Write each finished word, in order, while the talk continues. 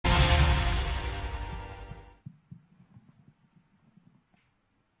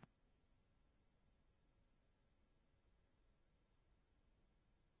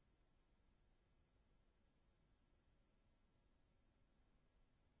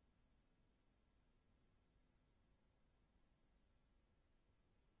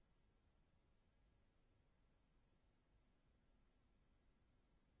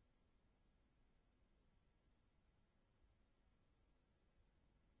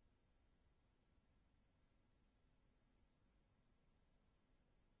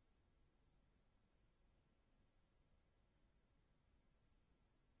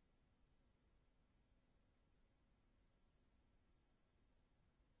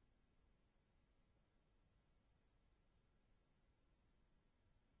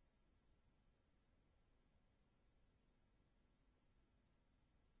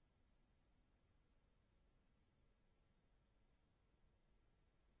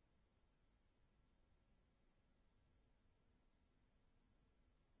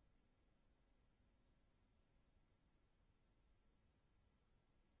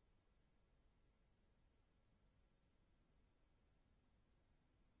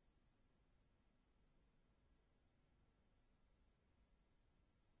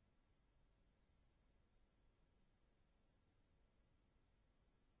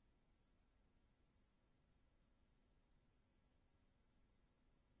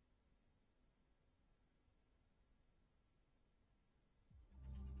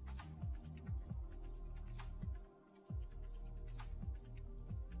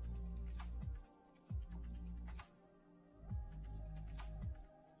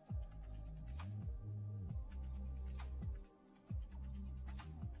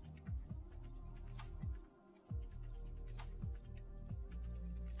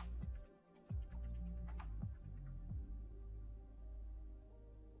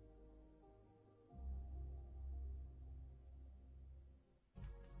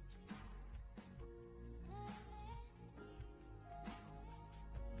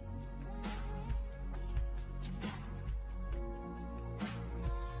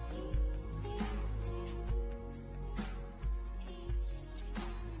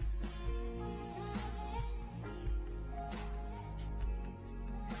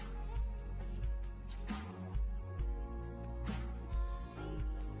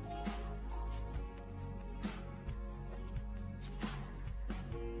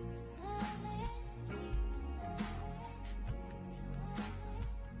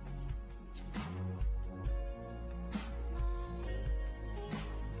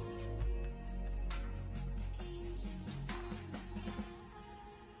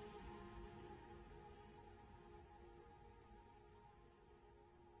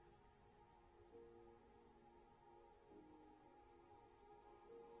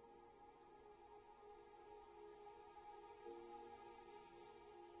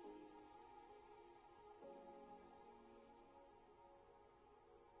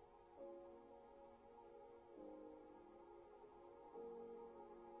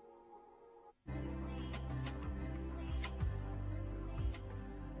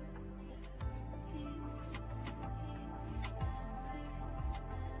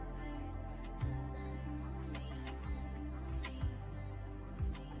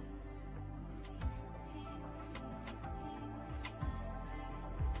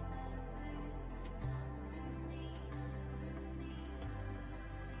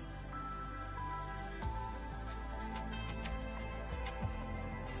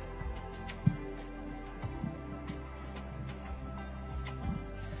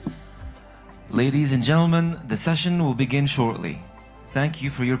Ladies and gentlemen, the session will begin shortly. Thank you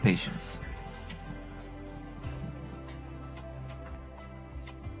for your patience.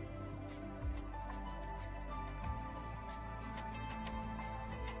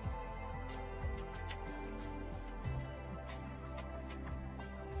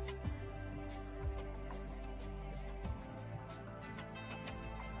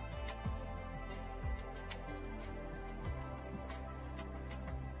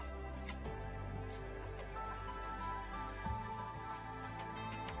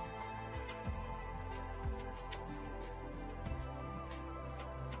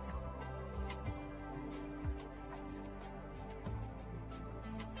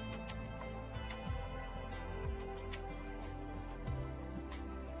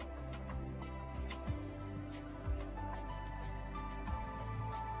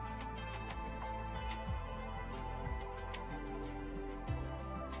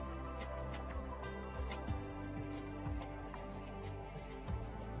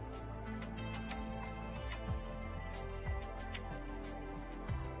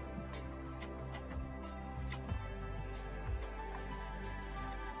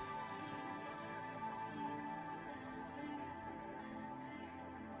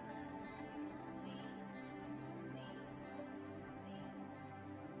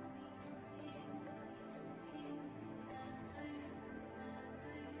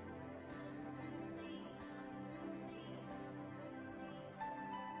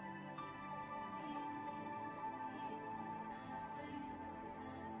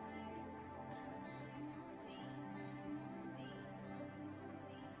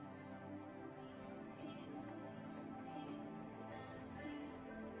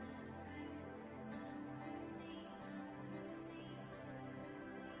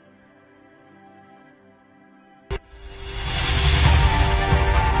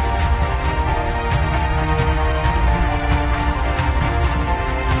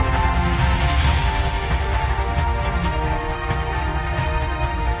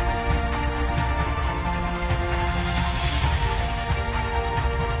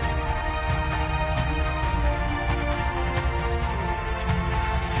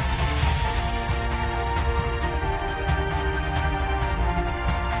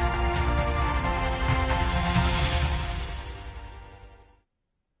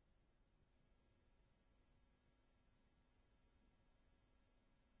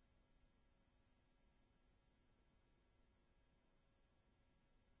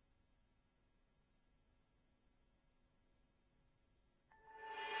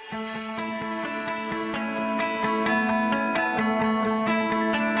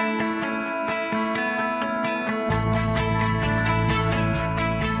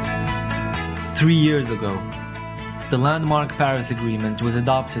 Three years ago, the landmark Paris Agreement was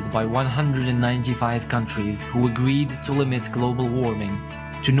adopted by 195 countries who agreed to limit global warming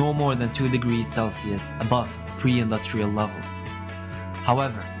to no more than 2 degrees Celsius above pre-industrial levels.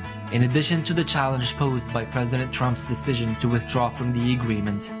 However, in addition to the challenge posed by President Trump's decision to withdraw from the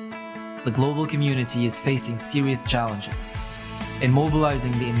agreement, the global community is facing serious challenges in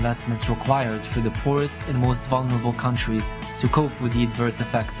mobilizing the investments required for the poorest and most vulnerable countries to cope with the adverse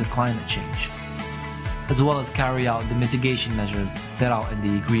effects of climate change, as well as carry out the mitigation measures set out in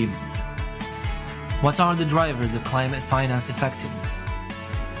the agreement. What are the drivers of climate finance effectiveness?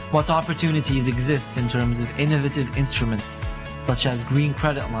 What opportunities exist in terms of innovative instruments such as green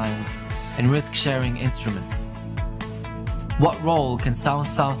credit lines and risk-sharing instruments? What role can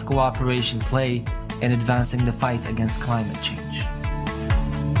South-South cooperation play in advancing the fight against climate change?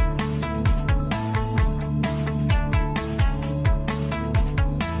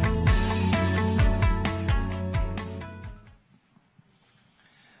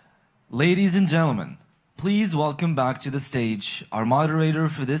 Ladies and gentlemen, please welcome back to the stage our moderator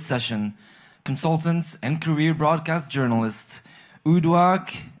for this session, consultant and career broadcast journalist,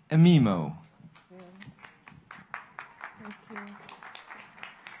 UDUAK AMIMO.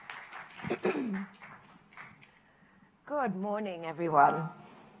 Thank you. Good morning, everyone.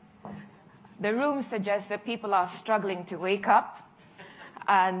 The room suggests that people are struggling to wake up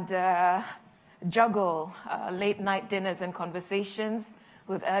and juggle late-night dinners and conversations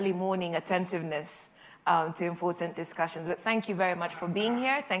with early morning attentiveness to important discussions. But thank you very much for being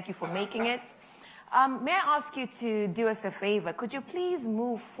here. Thank you for making it. May I ask you to do us a favor? Could you please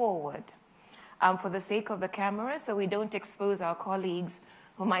move forward for the sake of the camera so we don't expose our colleagues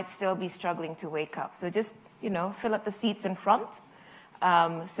who might still be struggling to wake up? So just, you know, fill up the seats in front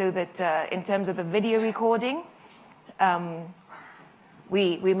so that in terms of the video recording,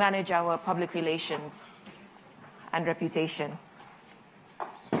 we manage our public relations and reputation.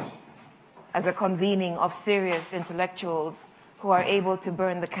 as a convening of serious intellectuals who are able to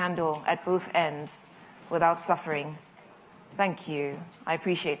burn the candle at both ends without suffering. Thank you. I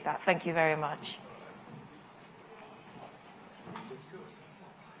appreciate that. Thank you very much.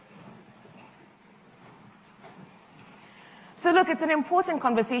 So look, it's an important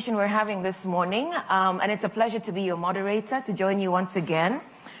conversation we're having this morning, and it's a pleasure to be your moderator, to join you once again,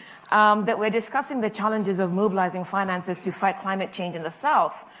 that we're discussing the challenges of mobilizing finances to fight climate change in the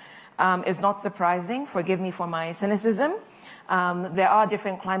South. Is not surprising. Forgive me for my cynicism. There are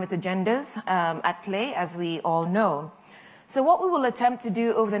different climate agendas at play, as we all know. So what we will attempt to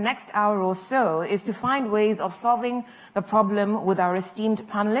do over the next hour or so is to find ways of solving the problem with our esteemed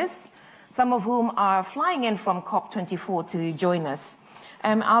panelists, some of whom are flying in from COP24 to join us.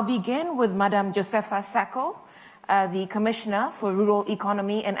 I'll begin with Madam Josefa Sacko, the Commissioner for Rural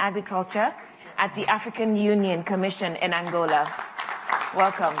Economy and Agriculture at the African Union Commission in Angola.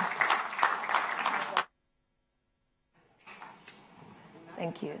 Welcome.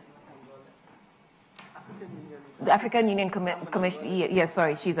 Thank you. The African Union Commission, yes,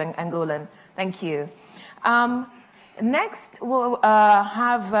 sorry, she's an Angolan. Thank you. Next, we'll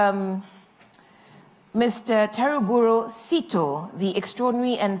have Mr. Teburoro Tito, the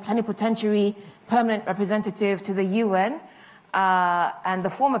Extraordinary and Plenipotentiary Permanent Representative to the UN and the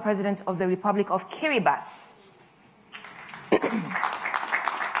former President of the Republic of Kiribati.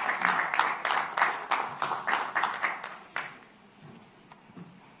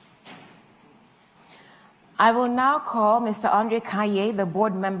 I will now call Mr. André Caillé, the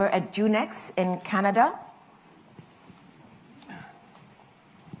board member at Junex in Canada,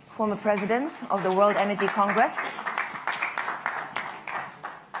 former president of the World Energy Congress.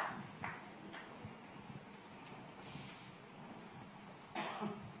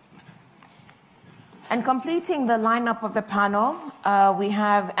 And completing the lineup of the panel, we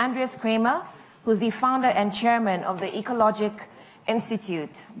have Andreas Kraemer, who's the founder and chairman of the Ecologic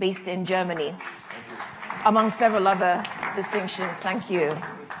Institute based in Germany, among several other distinctions. Thank you.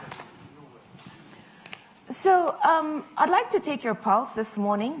 So I'd like to take your pulse this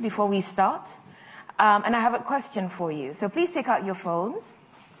morning before we start. And I have a question for you. So please take out your phones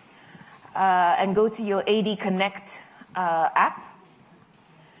and go to your AD Connect app.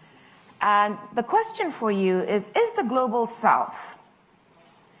 And the question for you is the Global South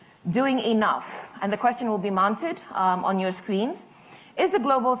doing enough? And the question will be mounted on your screens. Is the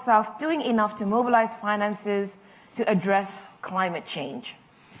Global South doing enough to mobilize finances to address climate change?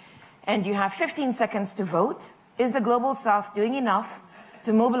 And you have 15 seconds to vote. Is the Global South doing enough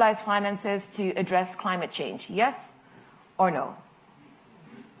to mobilize finances to address climate change? Yes or no?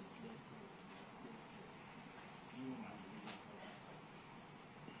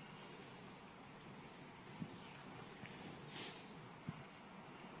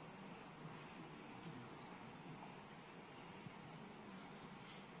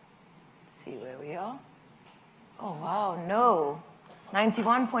 See where we are. Oh, wow, no.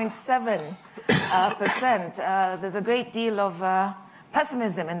 91.7%. There's a great deal of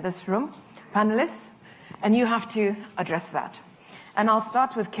pessimism in this room, panelists, and you have to address that. And I'll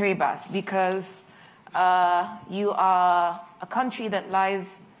start with Kiribati because you are a country that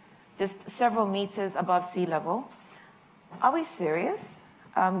lies just several meters above sea level. Are we serious,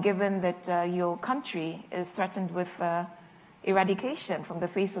 given that your country is threatened with eradication from the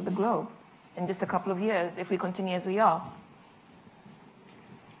face of the globe in just a couple of years if we continue as we are?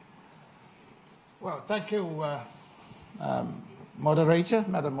 Well, thank you, moderator,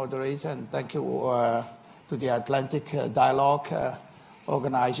 Madam Moderator, and thank you to the Atlantic Dialogue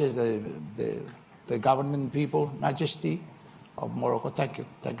organizers, the government people, Majesty of Morocco. Thank you.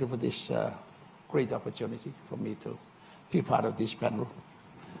 Thank you for this great opportunity for me to be part of this panel.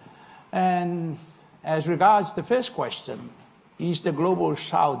 And as regards the first question, is the Global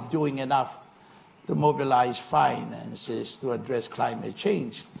South doing enough to mobilize finances to address climate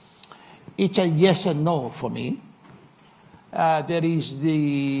change? It's a yes and no for me. There is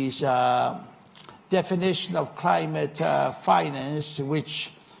this definition of climate finance,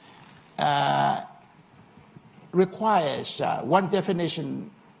 which requires, one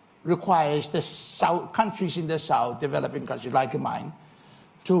definition requires the South, countries in the South, developing countries like mine,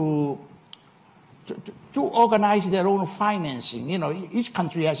 to organize their own financing. You know, each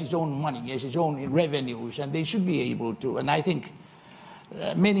country has its own money, has its own revenues, and they should be able to. And I think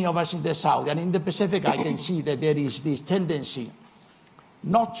many of us in the South and in the Pacific, I can see that there is this tendency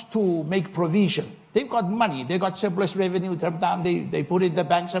not to make provision. They've got money, they've got surplus revenue, sometimes they put it in the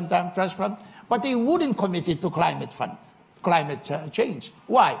bank, sometimes trust fund, but they wouldn't commit it to climate change.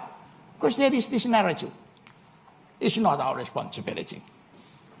 Why? Because there is this narrative. It's not our responsibility.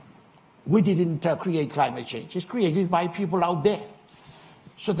 We didn't create climate change. It's created by people out there.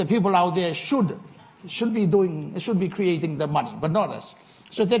 So the people out there should be creating the money, but not us.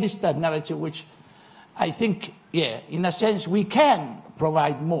 So that is the narrative which I think, yeah, in a sense we can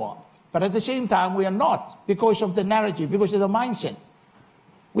provide more. But at the same time, we are not, because of the narrative, because of the mindset.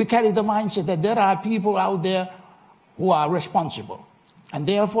 We carry the mindset that there are people out there who are responsible. And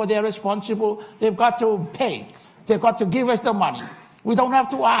therefore they're responsible, they've got to pay. They've got to give us the money. We don't have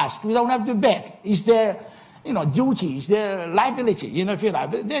to ask, we don't have to beg. It's their duty, it's their liability, if you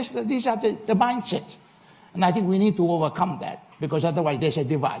like. These are the mindset. And I think we need to overcome that, because otherwise there's a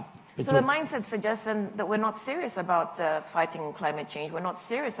divide. So the mindset suggests then that we're not serious about fighting climate change. We're not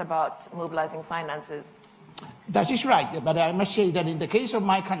serious about mobilizing finances. That is right, but I must say that in the case of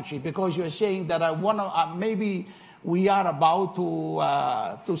my country, because you're saying that maybe we are about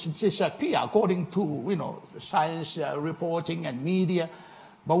to disappear according to science reporting and media,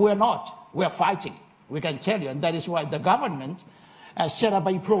 but we're not. We're fighting. We can tell you, and that is why the government has set up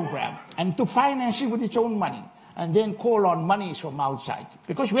a program and to finance it with its own money, and then call on monies from outside,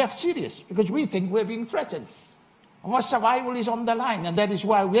 because we are serious, because we think we're being threatened. Our survival is on the line, and that is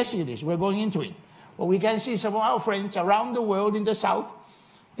why we're serious. We're going into it. But we can see some of our friends around the world in the South,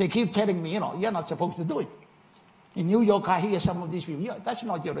 they keep telling me, you're not supposed to do it. In New York, I hear some of these people, that's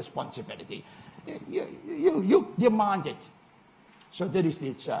not your responsibility. You demand it. So there is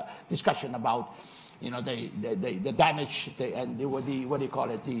this discussion about, the damage and what do you call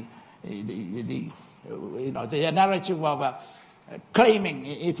it, the narrative of claiming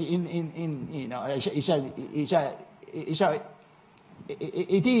it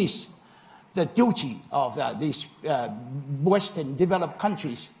it is the duty of these Western developed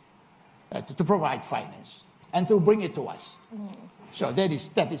countries to provide finance and to bring it to us. So that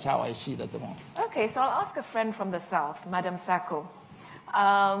is how I see it at the moment. Okay, so I'll ask a friend from the South, Madam Sacko.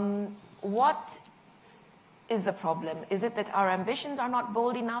 What is the problem? Is it that our ambitions are not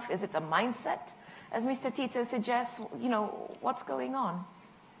bold enough? Is it the mindset? As Mr. Tito suggests, what's going on?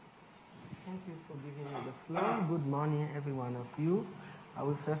 Thank you for giving me the floor. Good morning, every one of you. I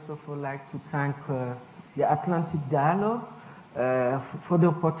would first of all like to thank the Atlantic Dialogue for the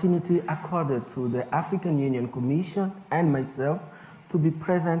opportunity accorded to the African Union Commission and myself to be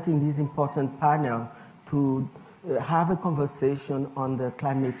present in this important panel to have a conversation on the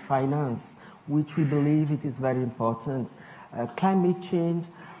climate finance, which we believe it is very important. Climate change,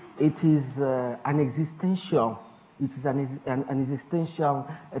 it is an existential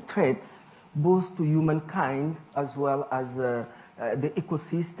threat both to humankind as well as the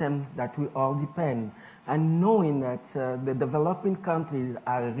ecosystem that we all depend. And knowing that the developing countries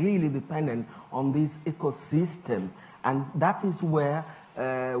are really dependent on this ecosystem, and that is where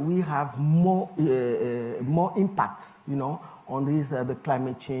we have more impact, on these the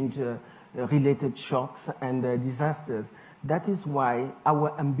climate change related shocks and disasters. That is why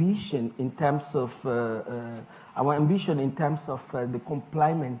our ambition in terms of the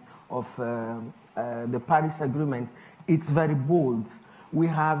compliance of the Paris Agreement, it's very bold. We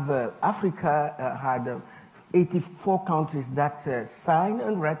have Africa had 84 countries that signed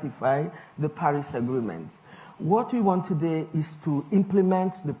and ratified the Paris Agreement. What we want today is to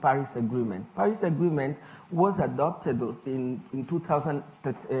implement the Paris Agreement. Paris Agreement was adopted in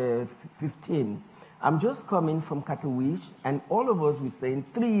 2015. I'm just coming from Katowice, and all of us were saying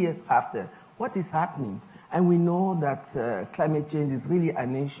 3 years after, what is happening? And we know that climate change is really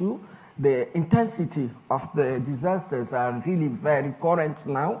an issue. The intensity of the disasters are really very current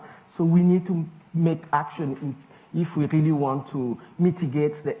now, so we need to make action if we really want to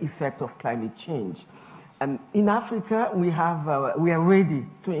mitigate the effect of climate change. And in Africa, we are ready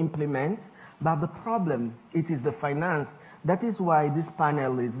to implement, but the problem, it is the finance. That is why this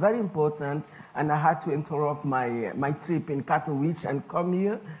panel is very important, and I had to interrupt my trip in Katowice and come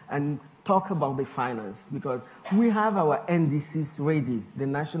here and talk about the finance, because we have our NDCs ready, the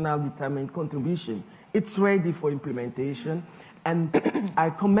National Determined Contribution. It's ready for implementation, and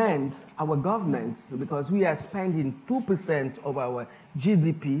I commend our governments because we are spending 2% of our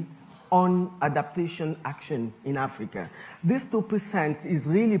GDP on adaptation action in Africa. This 2% is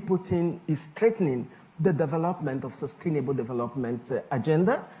really strengthening the development of sustainable development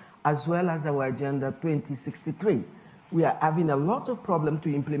agenda, as well as our Agenda 2063. We are having a lot of problem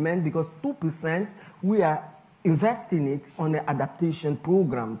to implement because 2%, we are investing it on the adaptation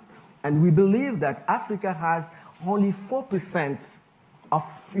programs. And we believe that Africa has only 4% of,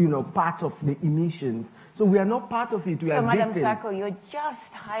 part of the emissions. So we are not part of it. We are Madam victim. Sacko, you're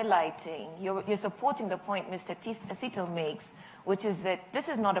just highlighting, you're supporting the point Mr. Tito makes, which is that this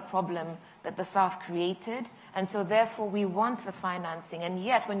is not a problem that the South created, And so therefore we want the financing. And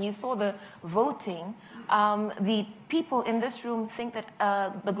yet when you saw the voting, the people in this room think that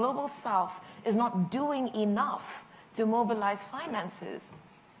the Global South is not doing enough to mobilize finances.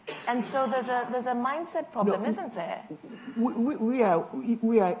 And so there's a mindset problem, isn't there? We are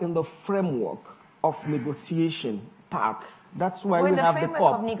in the framework of negotiation parts. That's why we have the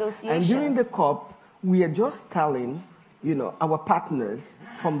COP. And during the COP, we are just telling, our partners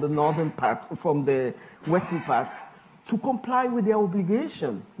from the northern part, from the western part, to comply with their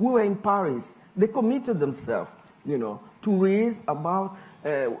obligation. We were in Paris. They committed themselves, to raise about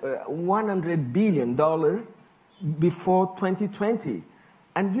 $100 billion before 2020.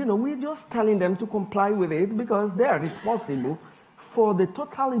 And, we're just telling them to comply with it because they are responsible for the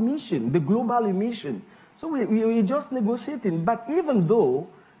total emission, the global emission. So we're just negotiating. But even though,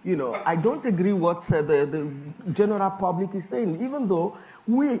 I don't agree what the general public is saying, even though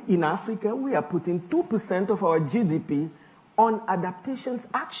we in Africa, we are putting 2% of our GDP on adaptations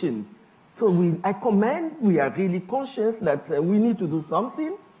action. So I commend, we are really conscious that we need to do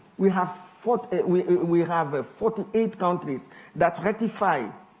something. We have 48 countries that ratify,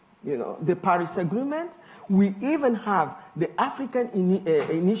 the Paris Agreement. We even have the African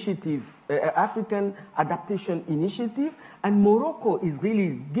Initiative, African Adaptation Initiative, and Morocco is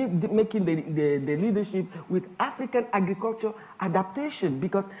really making the leadership with African agriculture adaptation,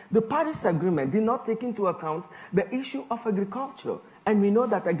 because the Paris Agreement did not take into account the issue of agriculture. And we know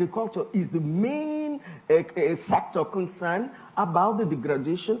that agriculture is the main sector concerned about the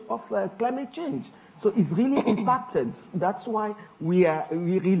degradation of climate change. So it's really impacted. That's why we're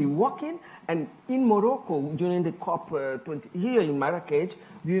really working. And in Morocco, during the COP 20, here in Marrakech,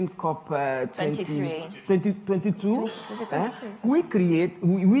 during COP 2022, we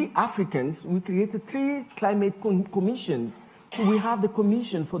Africans, we created 3 climate commissions. So we have the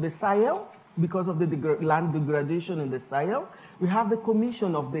commission for the Sahel, because of the land degradation in the Sahel. We have the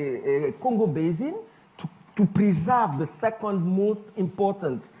commission of the Congo Basin to preserve the second most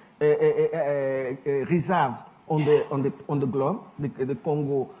important reserve on the globe, the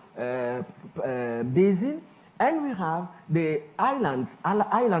Congo Basin. And we have the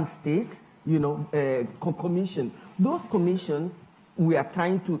island state, commission. Those commissions, we are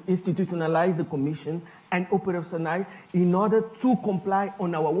trying to institutionalize the commission and operationalize in order to comply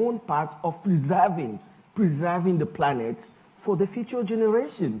on our own part of preserving the planet for the future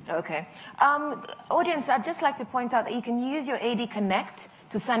generation. Okay. Audience, I'd just like to point out that you can use your AD Connect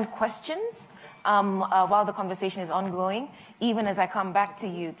to send questions while the conversation is ongoing, even as I come back to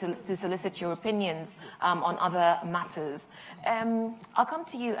you to solicit your opinions on other matters. I'll come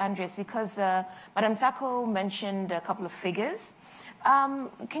to you, Andreas, because Madam Sacko mentioned a couple of figures.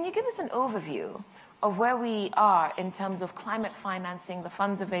 Can you give us an overview of where we are in terms of climate financing, the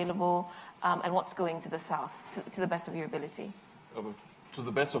funds available, and what's going to the South, to the best of your ability? To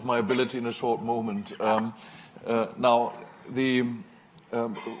the best of my ability in a short moment. Now, the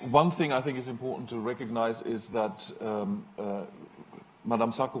one thing I think is important to recognize is that Madame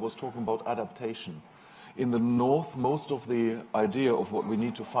Sacko was talking about adaptation. In the North, most of the idea of what we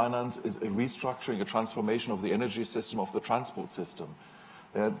need to finance is a restructuring, a transformation of the energy system, of the transport system.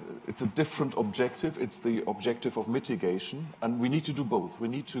 It's a different objective. It's the objective of mitigation, and we need to do both. We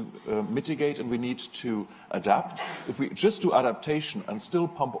need to mitigate and we need to adapt. If we just do adaptation and still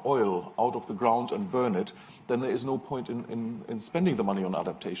pump oil out of the ground and burn it, then there is no point in spending the money on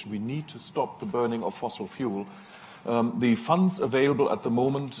adaptation. We need to stop the burning of fossil fuel. The funds available at the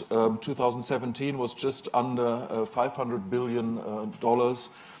moment, 2017 was just under $500 billion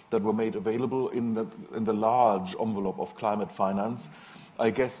that were made available in the large envelope of climate finance. I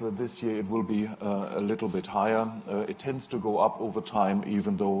guess that this year it will be a little bit higher. It tends to go up over time,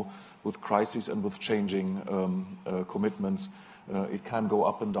 even though with crises and with changing commitments, it can go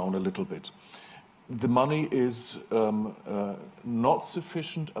up and down a little bit. The money is not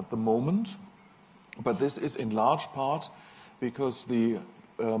sufficient at the moment, but this is in large part because the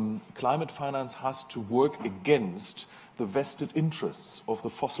climate finance has to work against the vested interests of the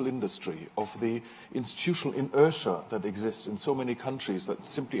fossil industry, of the institutional inertia that exists in so many countries that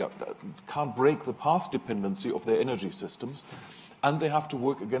simply can't break the path dependency of their energy systems, and they have to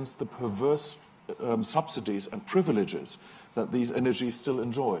work against the perverse subsidies and privileges that these energies still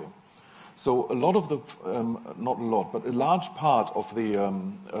enjoy. So a lot of the, not a lot, but a large part of the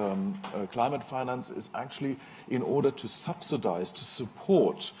climate finance is actually in order to subsidize, to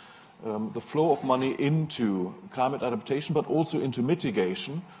support the flow of money into climate adaptation, but also into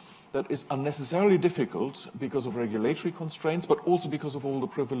mitigation. that is unnecessarily difficult because of regulatory constraints, but also because of all the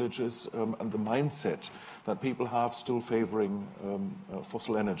privileges and the mindset that people have still favoring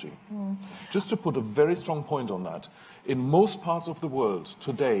fossil energy. Just to put a very strong point on that, in most parts of the world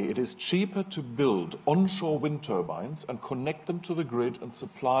today, it is cheaper to build onshore wind turbines and connect them to the grid and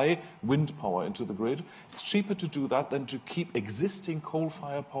supply wind power into the grid. It's cheaper to do that than to keep existing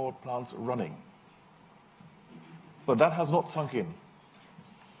coal-fired power plants running. But that has not sunk in.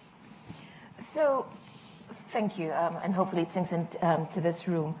 So, thank you, and hopefully it sinks into this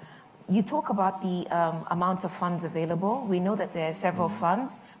room. You talk about the amount of funds available. We know that there are several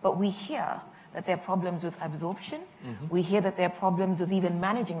funds, but we hear that there are problems with absorption. We hear that there are problems with even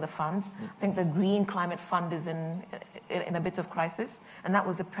managing the funds. I think the Green Climate Fund is in a bit of crisis, and that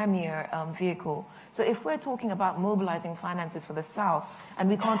was the premier vehicle. So if we're talking about mobilizing finances for the South, and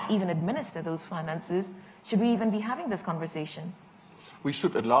we can't even administer those finances, should we even be having this conversation? We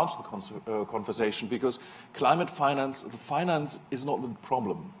should enlarge the conversation, because climate finance, the finance is not the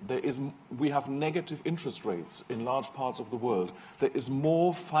problem. We have negative interest rates in large parts of the world. There is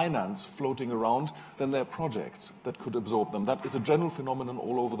more finance floating around than there are projects that could absorb them. That is a general phenomenon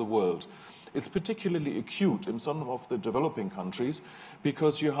all over the world. It's particularly acute in some of the developing countries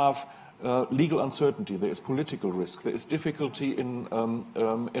because you have legal uncertainty, there is political risk, there is difficulty in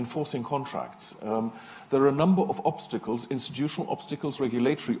enforcing contracts. There are a number of obstacles, institutional obstacles,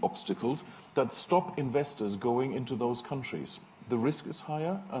 regulatory obstacles, that stop investors going into those countries. The risk is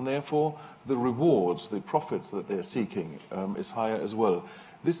higher, and therefore the rewards, the profits that they're seeking is higher as well.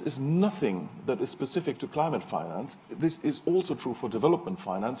 This is nothing that is specific to climate finance. This is also true for development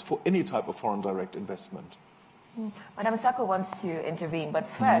finance, for any type of foreign direct investment. Madam Sacko wants to intervene, but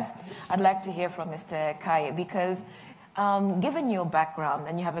first, I'd like to hear from Mr. Caillé, because given your background,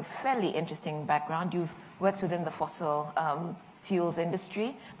 and you have a fairly interesting background, you've worked within the fossil fuels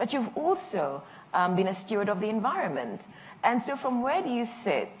industry, but you've also been a steward of the environment. And so from where you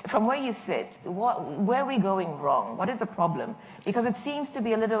sit, where are we going wrong? What is the problem? Because it seems to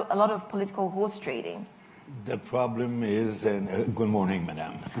be a lot of political horse trading. The problem is, good morning,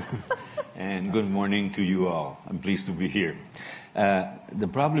 madam, and good morning to you all. I'm pleased to be here. The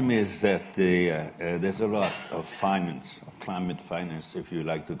problem is that there's a lot of finance, climate finance, if you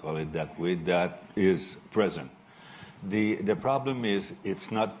like to call it that way, that is present. The problem is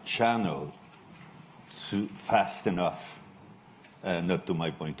it's not channeled fast enough, not to my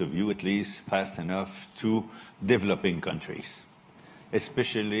point of view at least, fast enough to developing countries,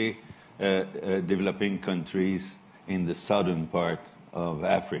 especially developing countries in the southern part of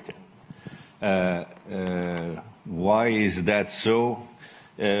Africa. Why is that so?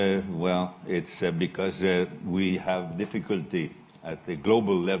 Well, it's because we have difficulty at the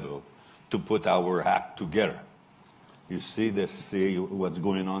global level to put our act together. You see what's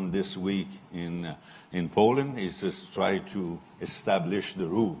going on this week in Poland is just try to establish the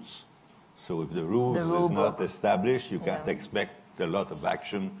rules. So if the rules is not established, you can't expect a lot of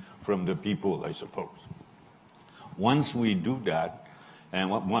action from the people, I suppose. Once we do that, and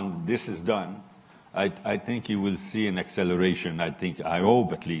once this is done, I think you will see an acceleration. I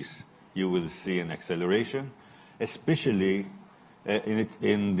hope at least you will see an acceleration, especially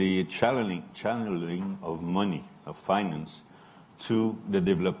in the channeling of money, of finance, to the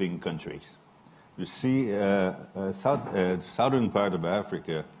developing countries. You see, southern part of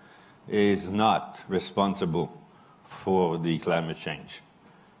Africa is not responsible for the climate change.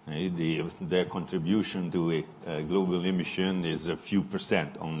 Their contribution to a global emission is a few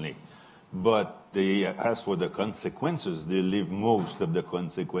percent only. But as for the consequences, they live most of the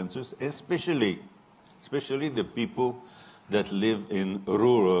consequences, especially the people that live in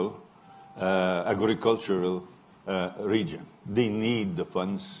rural, agricultural region. They need the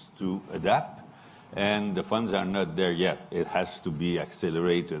funds to adapt, and the funds are not there yet. It has to be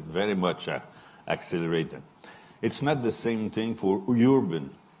accelerated, very much accelerated. It's not the same thing for urban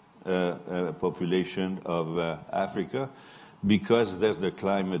population of Africa, because there's the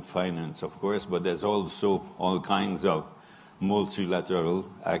climate finance, of course, but there's also all kinds of multilateral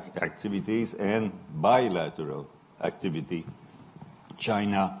activities and bilateral activity.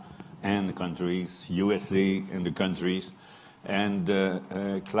 China and the countries, USA and the countries. And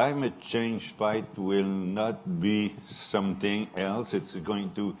climate change fight will not be something else. It's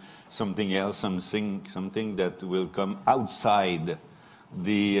going to something else, something that will come outside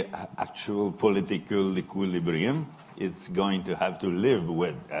the actual political equilibrium. It's going to have to live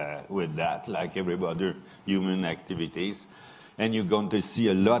with that, like every other human activities. And you're going to see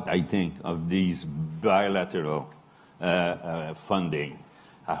a lot, I think, of these bilateral funding.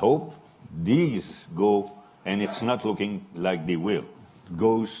 I hope these go, and it's not looking like they will,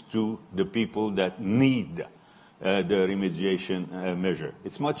 goes to the people that need the remediation measure.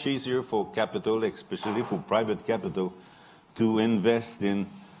 It's much easier for capital, especially for private capital, to invest in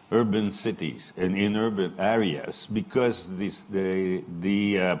urban cities and in urban areas because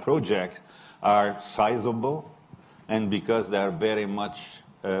the projects are sizable and because they are very much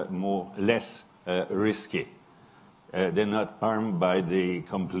less risky. They're not harmed by the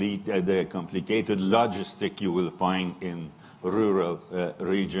complicated logistic you will find in rural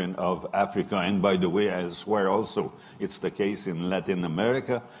region of Africa. And by the way, I swear also, it's the case in Latin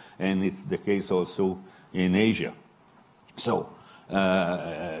America, and it's the case also in Asia. So,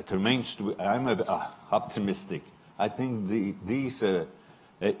 it remains to, I'm optimistic. I think these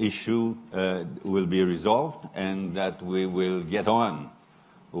issue will be resolved and that we will get on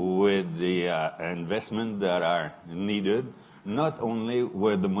with the investment that are needed, not only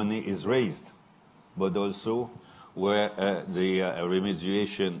where the money is raised, but also where the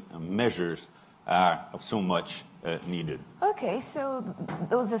remediation measures are so much needed. Okay, so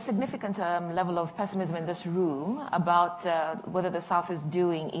there was a significant level of pessimism in this room about whether the South is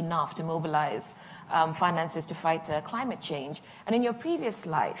doing enough to mobilize finances to fight climate change. And in your previous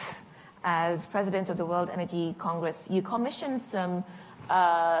life, as president of the World Energy Congress, you commissioned some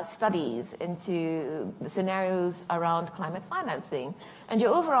studies into the scenarios around climate financing. And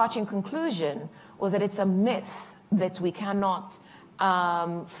your overarching conclusion was that it's a myth that we cannot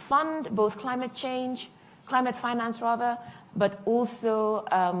fund both climate finance rather, but also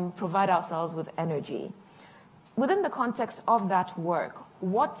provide ourselves with energy. Within the context of that work,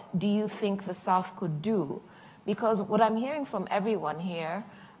 what do you think the South could do? Because what I'm hearing from everyone here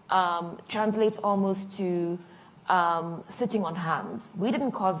translates almost to sitting on hands. We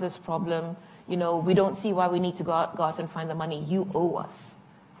didn't cause this problem. You know, we don't see why we need to go out and find the money. You owe us.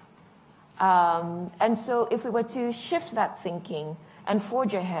 And so if we were to shift that thinking and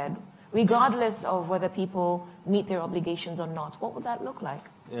forge ahead, regardless of whether people meet their obligations or not, what would that look like?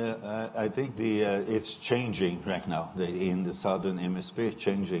 I think it's changing right now. In the Southern Hemisphere, it's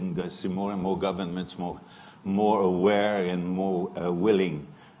changing. I see more and more governments more aware and more willing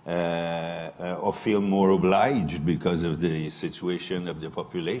or feel more obliged because of the situation of the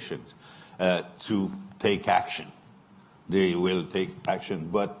populations to take action. They will take action,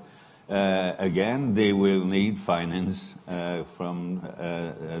 but again, they will need finance from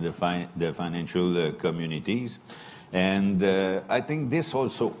the financial communities. And I think this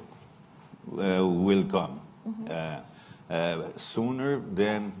also will come sooner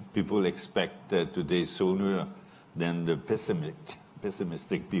than people expect today, sooner than the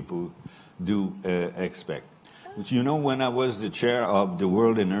pessimistic people do expect. But you know, when I was the chair of the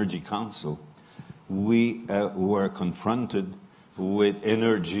World Energy Council, we were confronted with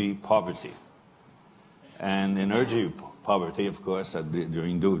energy poverty. And energy poverty, of course,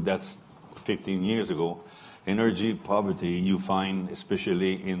 that's 15 years ago, energy poverty you find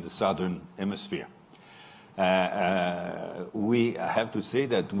especially in the Southern Hemisphere. We have to say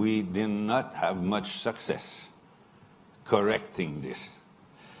that we did not have much success correcting this.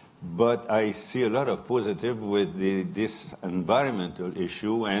 But I see a lot of positive with this environmental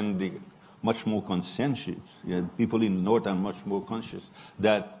issue and the much more conscientious. People in the North are much more conscious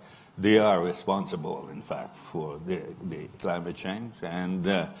that they are responsible, in fact, for the climate change. And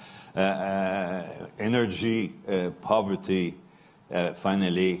energy poverty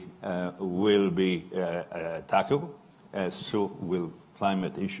finally will be tackled, so will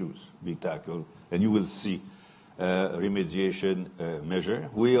climate issues be tackled. And you will see remediation measure.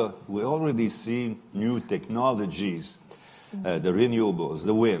 We already see new technologies. The renewables,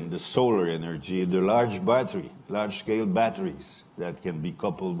 the wind, the solar energy, the large-scale batteries that can be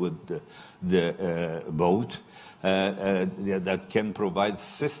coupled with the boat, that can provide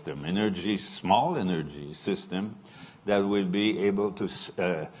small energy system that will be able to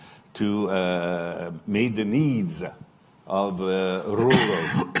meet the needs of rural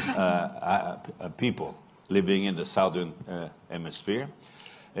people living in the Southern Hemisphere.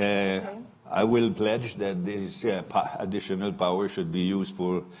 I will pledge that this additional power should be used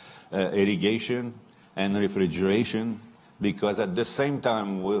for irrigation and refrigeration, because at the same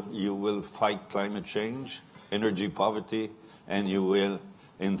time you will fight climate change, energy poverty, and you will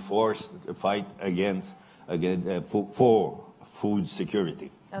enforce the fight for food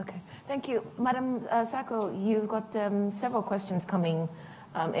security. Okay, thank you. Madam Sacko, you've got several questions coming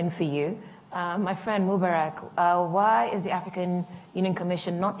in for you. My friend Mubarak, why is the African Union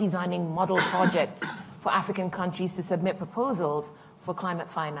Commission not designing model projects for African countries to submit proposals for climate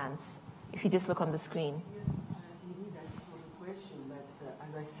finance? If you just look on the screen. Yes, indeed, I saw the question, but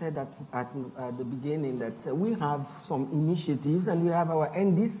As I said at the beginning, that we have some initiatives and we have our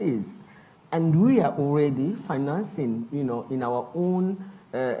NDCs, and we are already financing, in our own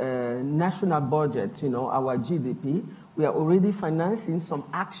national budget, our GDP. We are already financing some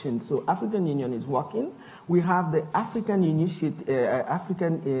action. So African Union is working. We have the African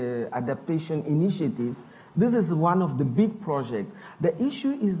Adaptation Initiative. This is one of the big projects. The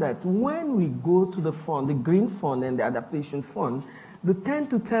issue is that when we go to the fund, the Green Fund and the Adaptation Fund, they tend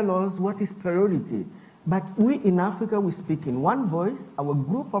to tell us what is priority. But we in Africa, we speak in one voice. Our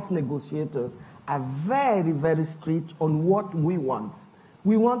group of negotiators are very, very strict on what we want.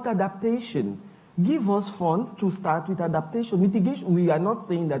 We want adaptation. Give us fund to start with adaptation. Mitigation, we are not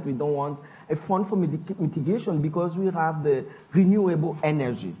saying that we don't want a fund for mitigation because we have the renewable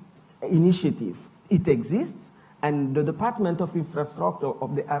energy initiative. It exists, and the Department of Infrastructure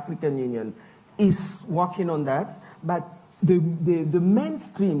of the African Union is working on that. But the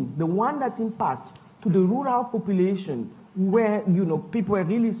mainstream, the one that impacts to the rural population, where people are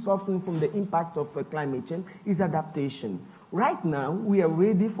really suffering from the impact of climate change, is adaptation. Right now, we are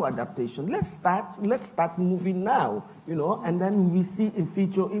ready for adaptation. Let's start moving now, and then we see in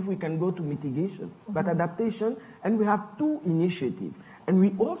future if we can go to mitigation. But adaptation, and we have two initiatives. And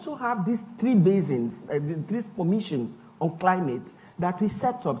we also have these three basins, these commissions on climate that we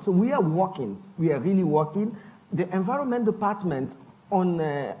set up. So we are working, we are really working. The Environment Department on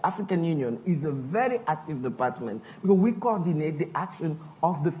African Union is a very active department because we coordinate the action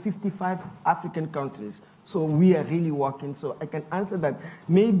of the 55 African countries. So we are really working. So I can answer that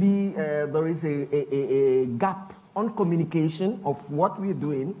maybe there is a gap on communication of what we're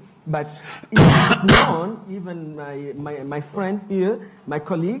doing, but it is known, even my friend here, my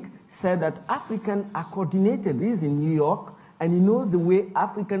colleague, said that Africans are coordinated. He's in New York, and he knows the way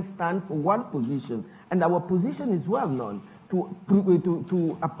Africans stand for one position. And our position is well known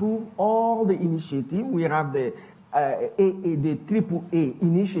to approve all the initiative. We have the AAA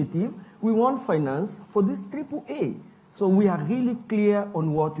initiative. We want finance for this AAA. So we are really clear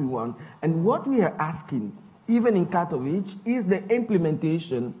on what we want. And what we are asking, even in Katowice, is the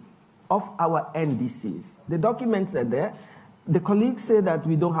implementation of our NDCs. The documents are there. The colleagues say that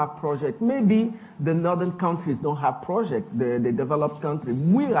we don't have projects. Maybe the northern countries don't have projects, the developed countries.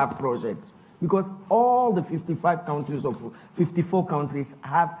 We have projects because all the 55 countries or 54 countries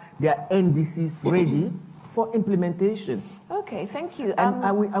have their NDCs ready for implementation. Okay, thank you. And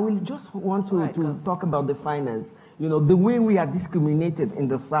I will just want to talk about the finance, the way we are discriminated in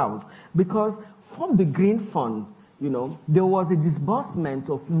the South. Because from the Green Fund, there was a disbursement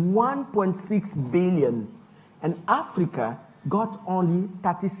of 1.6 billion, and Africa got only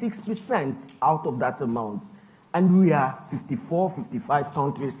 36% out of that amount. And we are 54, 55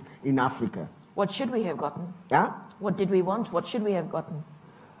 countries in Africa. What should we have gotten? Yeah? What did we want? What should we have gotten?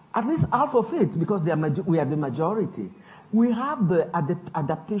 At least half of it, because we are the majority. We have the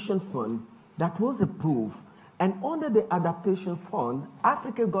Adaptation Fund that was approved. And under the Adaptation Fund,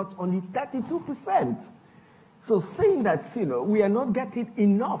 Africa got only 32%. So saying that, we are not getting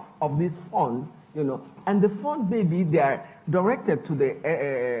enough of these funds, and the fund maybe they are directed to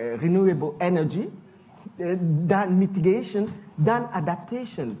the renewable energy, than mitigation, than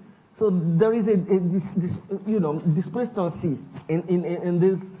adaptation. So there is this discrepancy in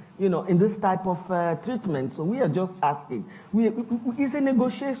this, in this type of treatment. So we are just asking. It's a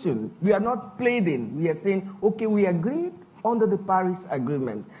negotiation. We are not pleading. We are saying, okay, we agreed under the Paris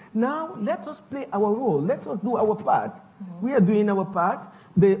Agreement. Now let us play our role. Let us do our part. Mm-hmm. We are doing our part.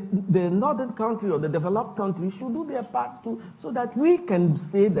 The northern country or the developed country should do their part too, so that we can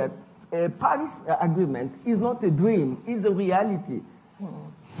say that Paris Agreement is not a dream, it's a reality.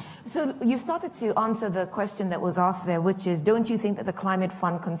 So you started to answer the question that was asked there, which is, don't you think that the Climate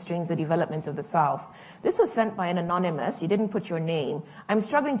Fund constrains the development of the South? This was sent by an anonymous. You didn't put your name. I'm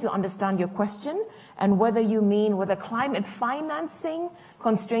struggling to understand your question and whether you mean whether climate financing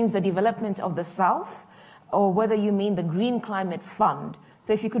constrains the development of the South or whether you mean the Green Climate Fund.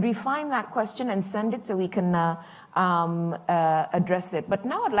 So if you could refine that question and send it so we can address it. But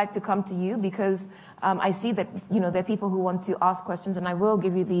now I'd like to come to you because I see that there are people who want to ask questions, and I will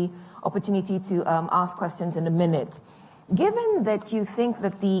give you the opportunity to ask questions in a minute. Given that you think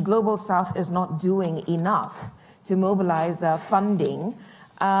that the Global South is not doing enough to mobilize funding,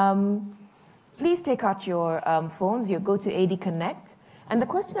 please take out your phones, go to AD Connect. And the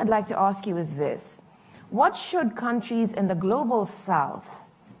question I'd like to ask you is this. What should countries in the Global South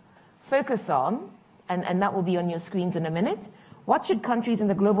focus on, and that will be on your screens in a minute, what should countries in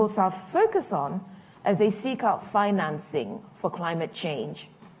the Global South focus on as they seek out financing for climate change?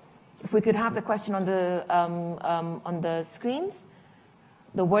 If we could have the question on the screens.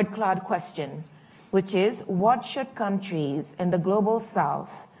 the word cloud question, which is, what should countries in the global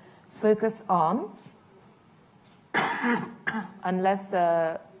south focus on unless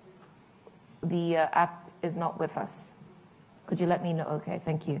the app is not with us? Could you let me know? Okay,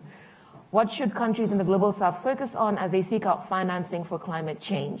 thank you. What should countries in the global south focus on as they seek out financing for climate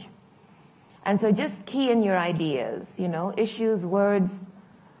change? And so just key in your ideas, you know, issues, words,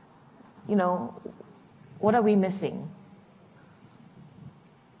 you know, what are we missing?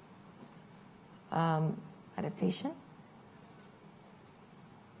 Adaptation?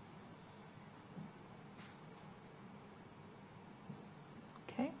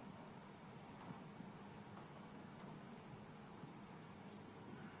 Okay.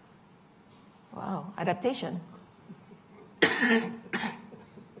 Wow, adaptation.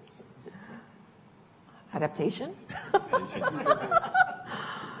 Adaptation?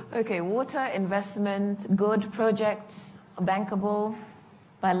 Okay, water, investment, good projects, bankable,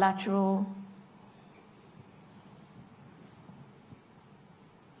 bilateral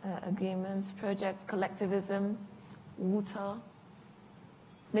agreements, projects, collectivism, water,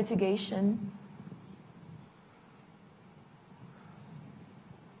 mitigation.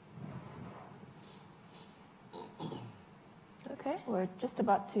 Okay, we're just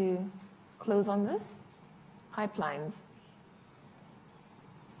about to close on this. Pipelines.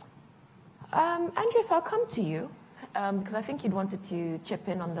 Andreas, I'll come to you because I think you'd wanted to chip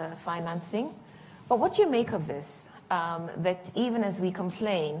in on the financing. But what do you make of this? That even as we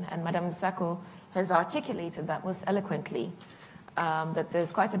complain, and Madame Sacko has articulated that most eloquently, that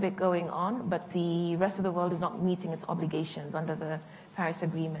there's quite a bit going on, but the rest of the world is not meeting its obligations under the Paris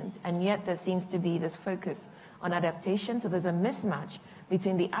Agreement. And yet there seems to be this focus on adaptation. So there's a mismatch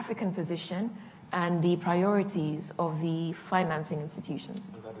between the African position and the priorities of the financing institutions.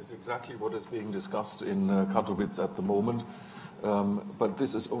 That is exactly what is being discussed in Katowice at the moment. But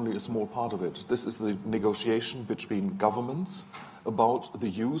this is only a small part of it. This is the negotiation between governments about the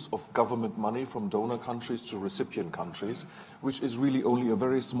use of government money from donor countries to recipient countries, which is really only a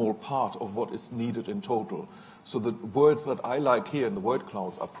very small part of what is needed in total. So the words that I like here in the word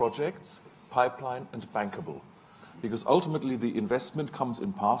clouds are projects, pipeline, and bankable. Because ultimately the investment comes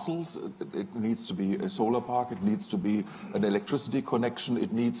in parcels. It needs to be a solar park, it needs to be an electricity connection,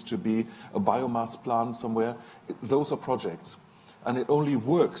 it needs to be a biomass plant somewhere. Those are projects. And it only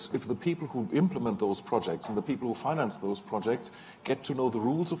works if the people who implement those projects and the people who finance those projects get to know the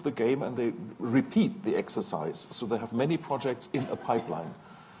rules of the game and they repeat the exercise. So they have many projects in a pipeline.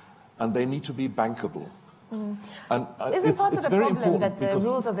 And they need to be bankable. And Isn't part of the problem that the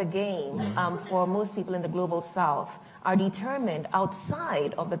rules of the game for most people in the global south are determined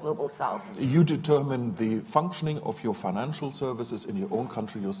outside of the global south? You determine the functioning of your financial services in your own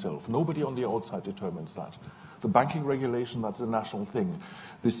country yourself. Nobody on the outside determines that. The banking regulation, that's a national thing.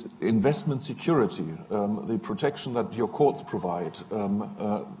 This investment security, the protection that your courts provide,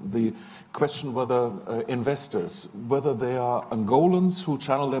 the question whether investors, whether they are Angolans who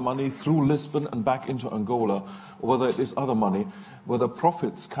channel their money through Lisbon and back into Angola, or whether it is other money, whether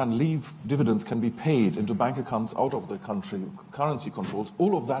profits can leave, dividends can be paid into bank accounts out of the country, currency controls,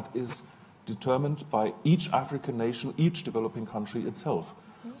 all of that is determined by each African nation, each developing country itself.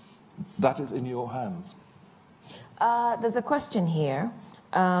 That is in your hands. There's a question here,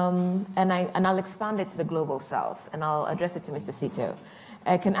 and I'll expand it to the global south, and I'll address it to Mr. Tito.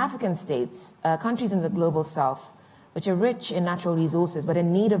 Can African states, countries in the global south, which are rich in natural resources but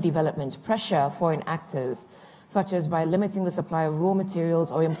in need of development, pressure foreign actors, such as by limiting the supply of raw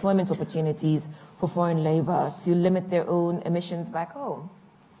materials or employment opportunities for foreign labor to limit their own emissions back home?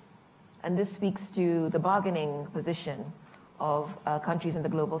 And this speaks to the bargaining position of countries in the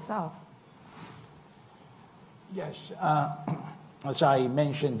global south. Yes, as I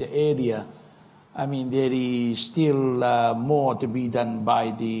mentioned earlier, I mean, there is still more to be done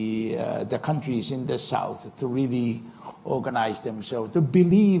by the countries in the south to really organize themselves, to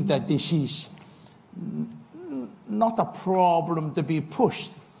believe that this is not a problem to be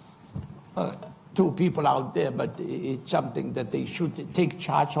pushed to people out there, but it's something that they should take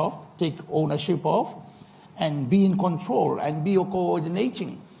charge of, take ownership of, and be in control and be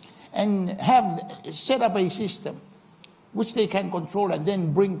coordinating. And have set up a system which they can control and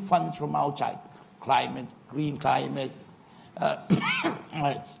then bring funds from outside. Climate, green climate,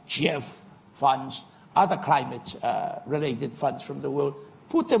 GF funds, other climate-related funds from the world,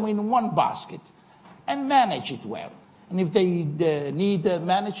 put them in one basket and manage it well. And if they need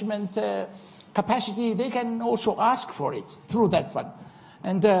management capacity, they can also ask for it through that fund.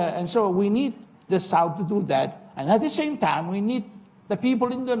 And so we need the South to do that. And at the same time, we need the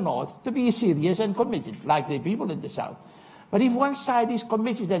people in the North to be serious and committed, like the people in the South. But if one side is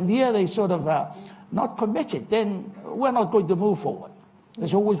committed and the other is sort of not committed, then we're not going to move forward.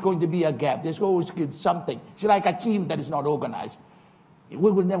 There's always going to be a gap. There's always something. It's like a team that is not organized.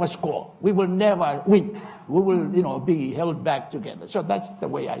 We will never score. We will never win. We will, be held back together. So that's the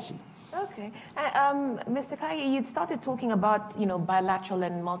way I see it. Okay. Mr. Caillé, you'd started talking about, bilateral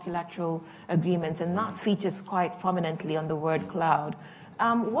and multilateral agreements, and that features quite prominently on the word cloud.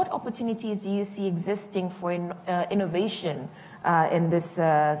 What opportunities do you see existing for innovation in this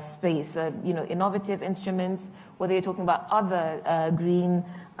space? Innovative instruments, whether you're talking about other green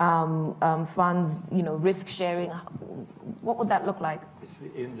funds, risk sharing, what would that look like?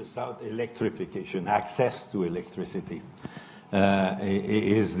 In the South, electrification, access to electricity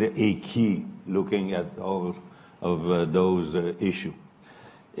is a key looking at all of those issues.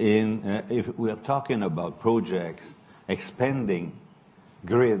 If we are talking about projects expanding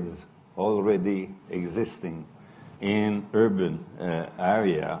grids already existing in urban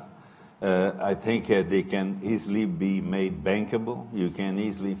area, I think they can easily be made bankable. You can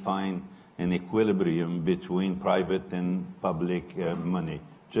easily find an equilibrium between private and public money,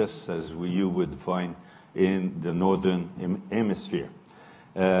 just as you would find in the northern hemisphere.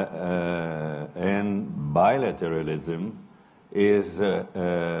 And bilateralism is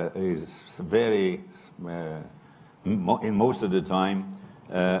very, in most of the time,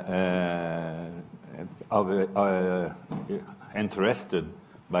 interested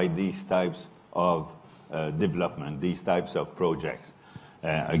by these types of development, these types of projects.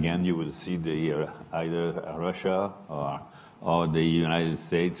 Again, you will see either Russia or the United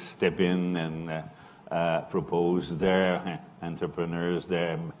States step in and propose their entrepreneurs,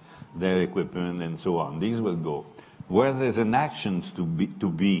 their equipment, and so on. These will go. Where there's an action to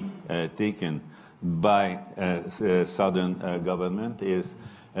be taken by southern government is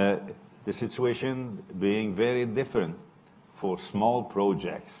the situation being very different for small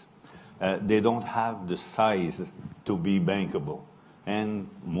projects. They don't have the size to be bankable. And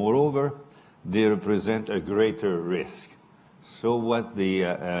moreover, they represent a greater risk. So what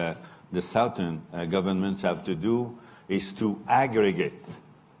the southern governments have to do is to aggregate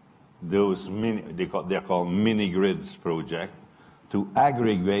those they're called mini grids project, to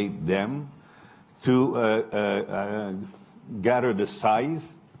aggregate them, to gather the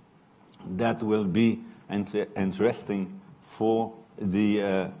size that will be interesting for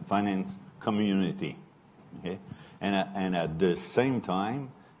the finance community. Okay? And at the same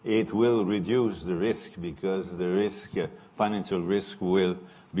time, it will reduce the risk, because the risk, financial risk, will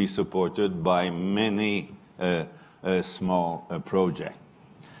be supported by many small projects.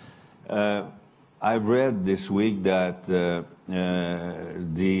 I read this week that the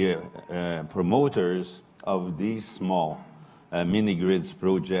promoters of these small mini-grids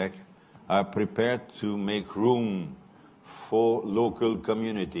projects are prepared to make room for local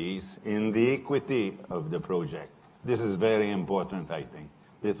communities in the equity of the project. This is very important, I think.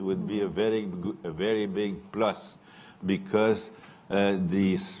 It would be a very big plus, because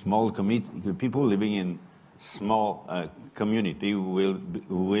the small people living in small community will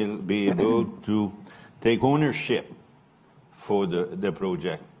be able to take ownership for the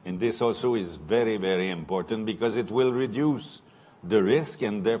project. And this also is very, very important, because it will reduce the risk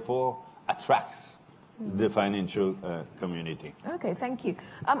and therefore attracts the financial community. Okay, thank you.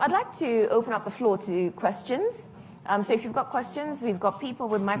 I'd like to open up the floor to questions. So if you've got questions, we've got people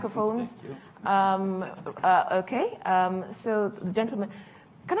with microphones. Okay, so the gentleman,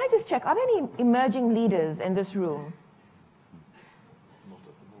 can I just check, are there any emerging leaders in this room?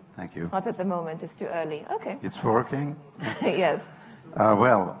 Thank you. Not at the moment, it's too early. Okay. It's working? Yes.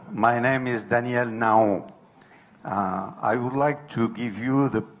 Well, my name is Daniel Naon. I would like to give you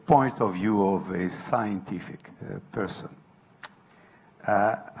the point of view of a scientific person.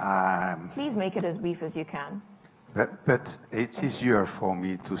 Please make it as brief as you can. But it's easier for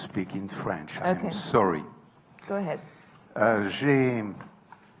me to speak in French. Okay. I'm sorry. Go ahead.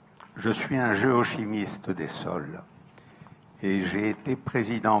 Je suis un géochimiste des sols. Et j'ai été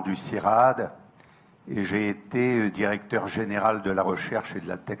président du CIRAD et j'ai été directeur général de la recherche et de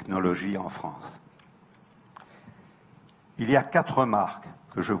la technologie en France. Il y a 4 remarques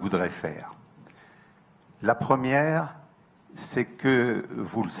que je voudrais faire. La première, c'est que,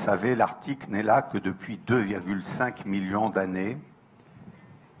 vous le savez, l'Arctique n'est là que depuis 2,5 millions d'années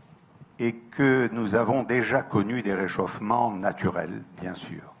et que nous avons déjà connu des réchauffements naturels, bien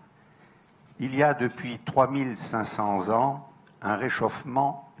sûr. Il y a depuis 3500 ans un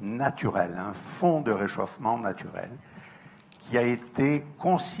réchauffement naturel, un fond de réchauffement naturel qui a été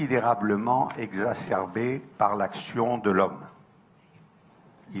considérablement exacerbé par l'action de l'homme.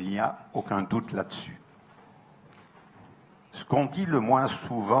 Il n'y a aucun doute là-dessus. Ce qu'on dit le moins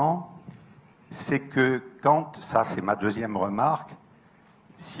souvent, c'est que quand, ça c'est ma deuxième remarque,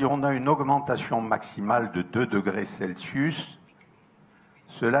 si on a une augmentation maximale de 2 degrés Celsius,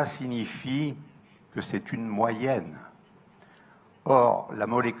 cela signifie que c'est une moyenne. Or, la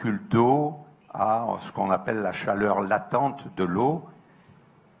molécule d'eau a ce qu'on appelle la chaleur latente de l'eau,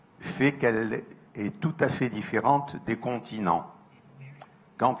 fait qu'elle est tout à fait différente des continents.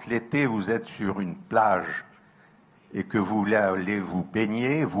 Quand l'été, vous êtes sur une plage et que vous allez vous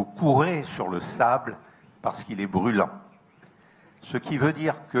baigner, vous courez sur le sable parce qu'il est brûlant. Ce qui veut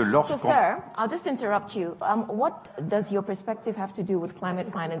dire que lorsqu'on... So, sir, I'll just interrupt you. What does your perspective have to do with climate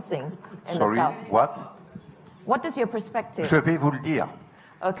financing in the South? What? What does your perspective... Je vais vous le dire.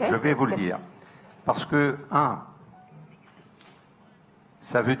 Okay, Je vais vous le dire. Parce que,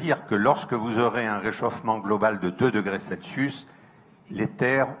 ça veut dire que lorsque vous aurez un réchauffement global de 2 degrés Celsius, les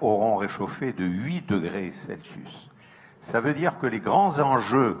terres auront réchauffé de 8 degrés Celsius. Ça veut dire que les grands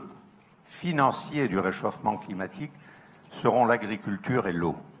enjeux financiers du réchauffement climatique seront l'agriculture et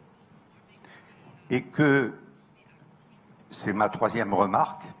l'eau. Et que, c'est ma troisième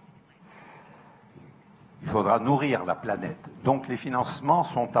remarque, il faudra nourrir la planète. Donc les financements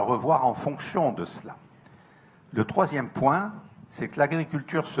sont à revoir en fonction de cela. Le troisième point, c'est que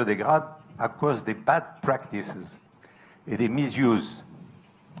l'agriculture se dégrade à cause des bad practices et des misuses,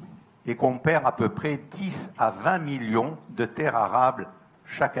 et qu'on perd à peu près 10 à 20 millions de terres arables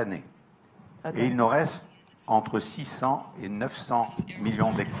chaque année. Okay. Et il nous reste entre 600 et 900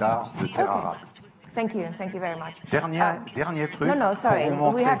 millions d'hectares de terres arables. Thank you very much. Dernier truc. No, sorry.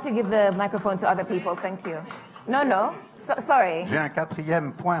 We have to give the microphone to other people. Thank you. No, sorry. J'ai un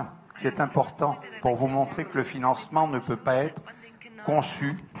quatrième point qui est important pour vous montrer que le financement ne peut pas être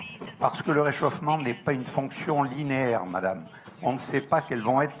conçu parce que le réchauffement n'est pas une fonction linéaire, madame. On ne sait pas quelles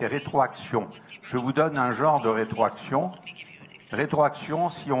vont être les rétroactions. Je vous donne un genre de rétroaction. Rétroaction,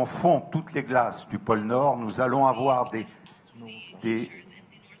 si on fond toutes les glaces du pôle Nord, nous allons avoir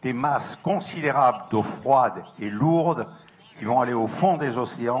des masses considérables d'eau froide et lourde qui vont aller au fond des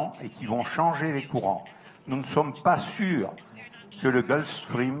océans et qui vont changer les courants. Nous ne sommes pas sûrs que le Gulf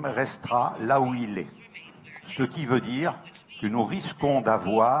Stream restera là où il est. Ce qui veut dire que nous risquons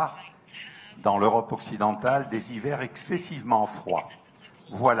d'avoir, dans l'Europe occidentale, des hivers excessivement froids.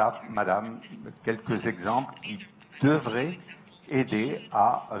 Voilà, madame, quelques exemples qui devraient aider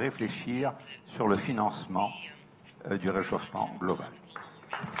à réfléchir sur le financement du réchauffement global.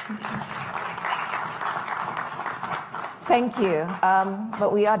 Thank you.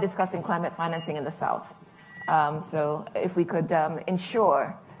 But we are discussing climate financing in the South. So if we could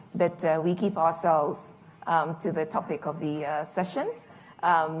ensure that we keep ourselves to the topic of the session.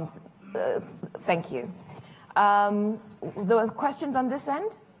 Thank you. There were questions on this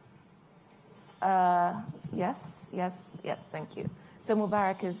end? Yes, thank you. So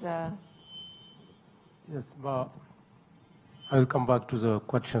Mubarak is... Yes, but I'll come back to the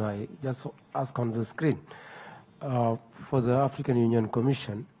question I just asked on the screen. For the African Union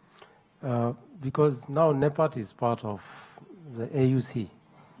Commission, because now NEPAD is part of the AUC.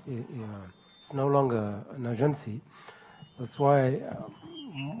 It's no longer an agency. That's why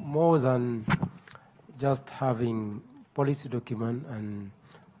more than just having policy document and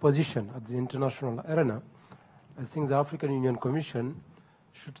position at the international arena, I think the African Union Commission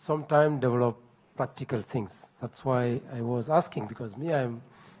should sometime develop practical things. That's why I was asking, because I'm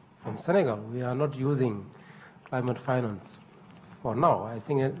from Senegal. We are not using climate finance for now. I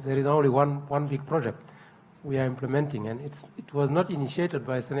think there is only one big project we are implementing, and it was not initiated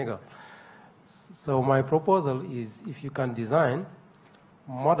by Senegal. So my proposal is if you can design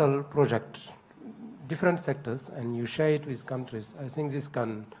model project, different sectors, and you share it with countries, I think this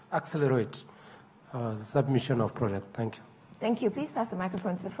can accelerate the submission of project. Thank you. Thank you. Please pass the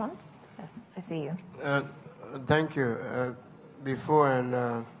microphone to the front. Yes, I see you. Thank you. Before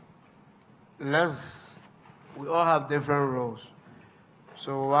and we all have different roles.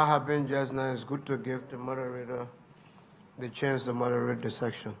 So what happened just now is good to give the moderator the chance to moderate the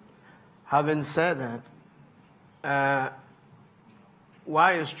section. Having said that,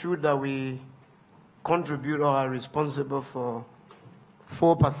 while it's true that we contribute or are responsible for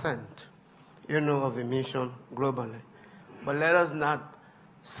 4%, of emission globally, but let us not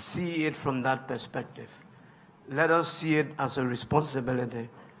see it from that perspective. Let us see it as a responsibility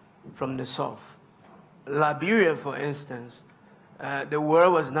from the South. Liberia, for instance, the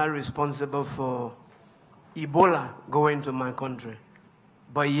world was not responsible for Ebola going to my country,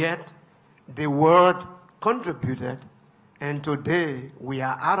 but yet the world contributed, and today we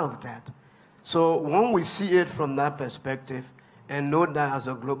are out of that. So when we see it from that perspective and know that as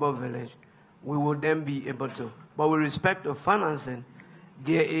a global village, we will then be able to. But with respect to financing,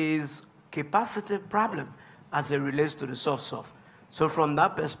 there is capacity problem as it relates to the soft. So from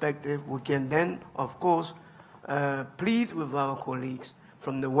that perspective, we can then, of course, plead with our colleagues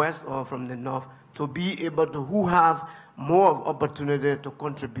from the West or from the North to be able to, who have more of opportunity to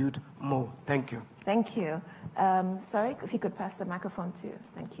contribute more. Thank you. Thank you. Sorry, if you could pass the microphone to you.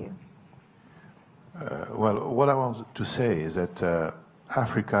 Thank you. Well, what I want to say is that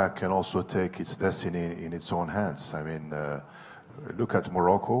Africa can also take its destiny in its own hands. I mean, look at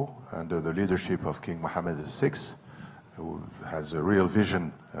Morocco under the leadership of King Mohammed VI, who has a real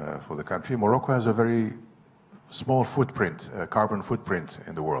vision for the country. Morocco has a very small footprint, carbon footprint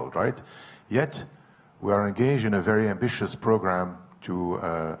in the world, right? Yet, we are engaged in a very ambitious program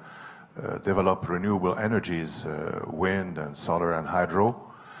to develop renewable energies, wind and solar and hydro.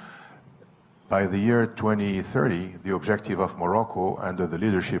 By the year 2030, the objective of Morocco, under the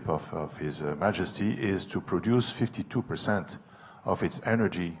leadership of His Majesty, is to produce 52% of its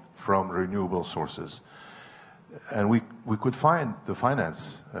energy from renewable sources. And we could find the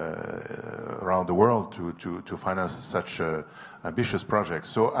finance around the world to finance such ambitious projects.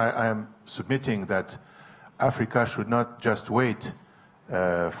 So I am submitting that Africa should not just wait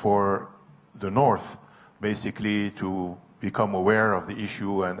for the North, basically, to become aware of the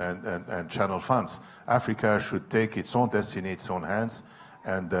issue and channel funds. Africa should take its own destiny, its own hands,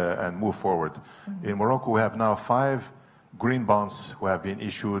 and move forward. Mm-hmm. In Morocco, we have now 5 green bonds who have been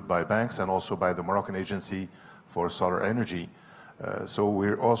issued by banks and also by the Moroccan Agency for Solar Energy. So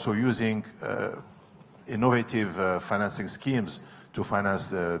we're also using innovative financing schemes to finance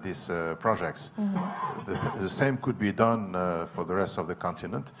these projects. Mm-hmm. The same could be done for the rest of the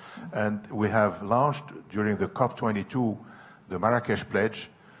continent. And we have launched during the COP22 the Marrakesh Pledge,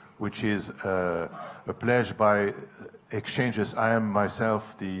 which is a pledge by exchanges. I am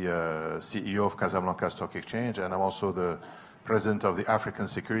myself the CEO of Casablanca Stock Exchange, and I'm also the president of the African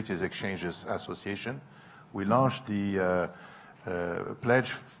Securities Exchanges Association. We launched the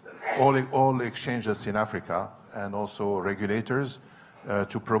pledge, all exchanges in Africa and also regulators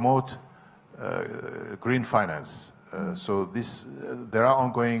to promote green finance. So there are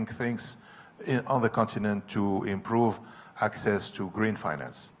ongoing things on the continent to improve access to green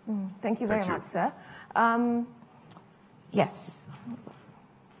finance. Thank you very much, sir. Yes.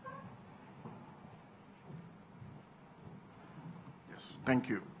 Yes, thank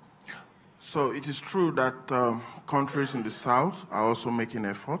you. So it is true that countries in the South are also making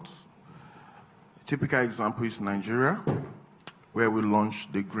efforts. A typical example is Nigeria, where we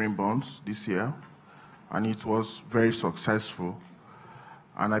launched the green bonds this year, and it was very successful.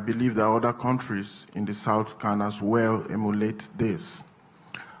 And I believe that other countries in the South can as well emulate this.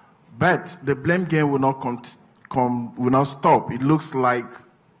 But the blame game will not stop. It looks like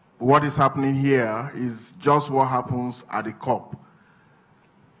what is happening here is just what happens at the COP.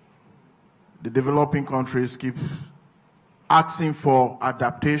 The developing countries keep asking for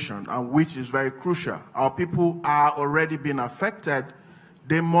adaptation, and which is very crucial. Our people are already being affected.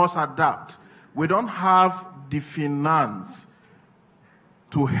 They must adapt. We don't have the finance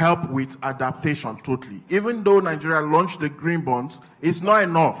to help with adaptation totally. Even though Nigeria launched the green bonds, it's not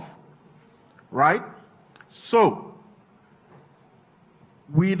enough, right? So,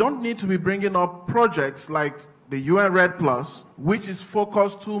 we don't need to be bringing up projects like the UN Red Plus, which is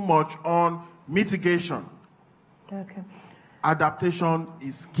focused too much on mitigation. Okay. Adaptation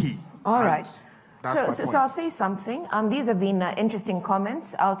is key. All right. So I'll say something. These have been interesting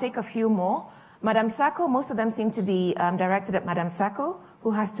comments. I'll take a few more. Madam Sacko, most of them seem to be directed at Madam Sacko,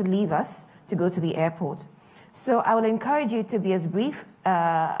 who has to leave us to go to the airport. So I will encourage you to be as brief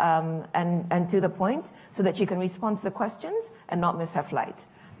and to the point so that you can respond to the questions and not miss her flight.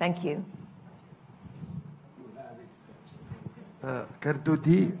 Thank you.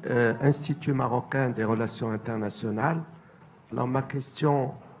 Kardoudi, Institut marocain des relations internationales. Alors ma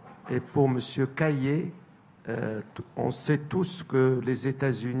question est pour Monsieur Caillé. On sait tous que les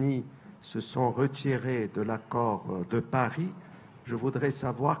États-Unis se sont retirés de l'accord de Paris. Je voudrais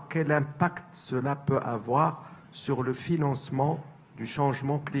savoir quel impact cela peut avoir sur le financement du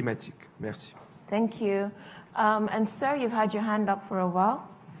changement climatique. Merci. Thank you. And sir, you've had your hand up for a while.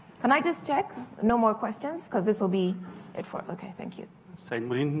 Can I just check? No more questions? Because this will be it for... Okay, thank you. Said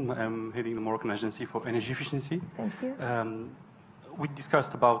Moulin, I'm heading the Moroccan Agency for Energy Efficiency. Thank you. We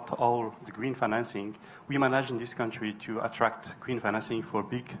discussed about all the green financing. We manage in this country to attract green financing for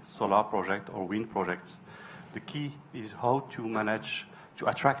big solar projects or wind projects. The key is how to manage to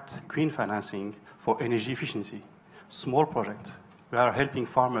attract green financing for energy efficiency. Small projects. We are helping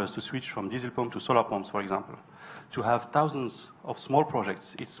farmers to switch from diesel pump to solar pumps, for example. To have thousands of small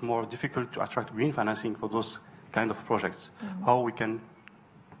projects, it's more difficult to attract green financing for those kind of projects, how we can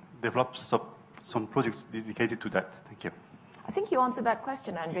develop some projects dedicated to that. Thank you. I think you answered that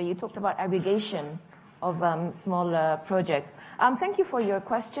question, André. You talked about aggregation of smaller projects. Thank you for your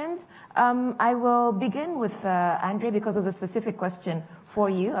questions. I will begin with André because there's a specific question for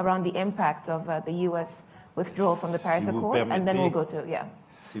you around the impact of the U.S. withdrawal from the Paris Accord, and then we'll go to, yeah.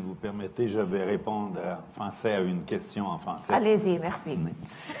 Si vous permettez, je vais répondre en français à une question en français. Allez-y, merci.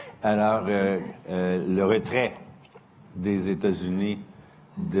 Alors, le retrait des États-Unis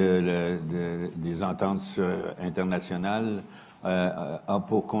des ententes internationales a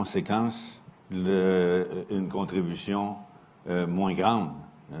pour conséquence une contribution moins grande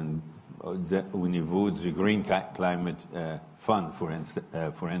au niveau du Green Climate Fund, for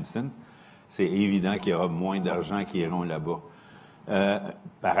instance. C'est évident qu'il y aura moins d'argent qui iront là-bas.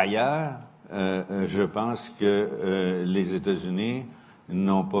 Par ailleurs, je pense que les États-Unis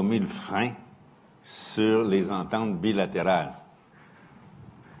n'ont pas mis le frein sur les ententes bilatérales.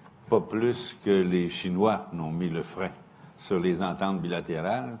 Pas plus que les Chinois n'ont mis le frein sur les ententes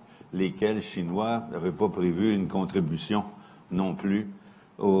bilatérales, lesquelles Chinois n'avaient pas prévu une contribution non plus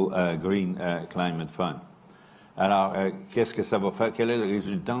au Green Climate Fund. Alors, qu'est-ce que ça va faire? Quel est le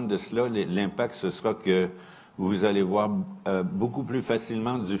résultat de cela? L'impact, ce sera que vous allez voir beaucoup plus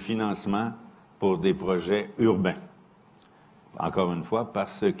facilement du financement pour des projets urbains. Encore une fois,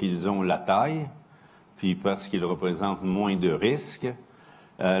 parce qu'ils ont la taille, puis parce qu'ils représentent moins de risques.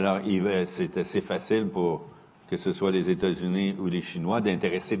 Alors, c'est assez facile pour que ce soit les États-Unis ou les Chinois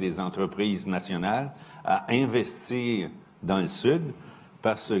d'intéresser des entreprises nationales à investir dans le Sud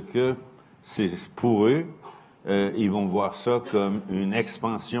parce que c'est pour eux, ils vont voir ça comme une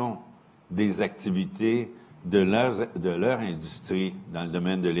expansion des activités de leur industrie dans le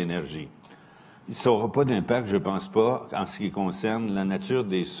domaine de l'énergie. Ça n'aura pas d'impact, je ne pense pas, en ce qui concerne la nature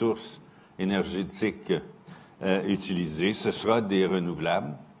des sources énergétiques utilisées. Ce sera des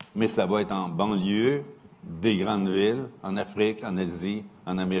renouvelables, mais ça va être en banlieue des grandes villes, en Afrique, en Asie,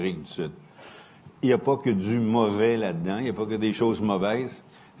 en Amérique du Sud. Il n'y a pas que du mauvais là-dedans, il n'y a pas que des choses mauvaises.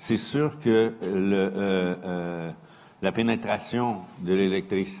 C'est sûr que la pénétration de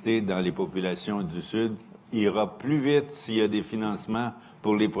l'électricité dans les populations du Sud ira plus vite s'il y a des financements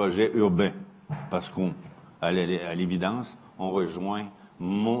pour les projets urbains. Parce qu'à l'évidence, on rejoint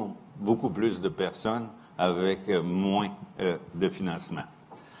beaucoup plus de personnes avec moins de financement.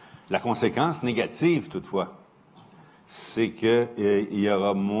 La conséquence négative, toutefois, c'est qu'il y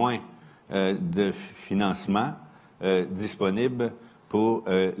aura moins de financement disponible pour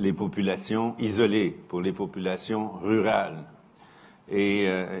les populations isolées, pour les populations rurales. Et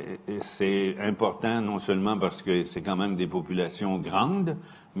c'est important non seulement parce que c'est quand même des populations grandes,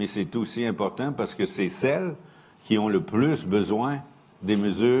 mais c'est aussi important parce que c'est celles qui ont le plus besoin des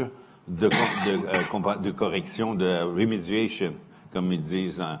mesures de correction, de remediation, comme ils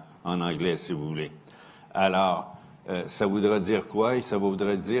disent en anglais, si vous voulez. Alors, ça voudra dire quoi? Ça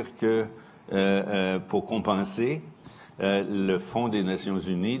voudra dire que pour compenser, le Fonds des Nations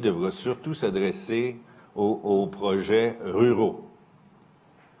Unies devra surtout s'adresser aux projets ruraux.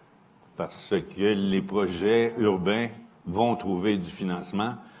 Parce que les projets urbains vont trouver du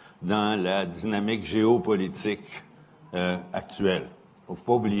financement dans la dynamique géopolitique actuelle. Il ne faut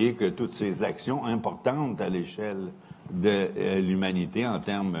pas oublier que toutes ces actions importantes à l'échelle de l'humanité en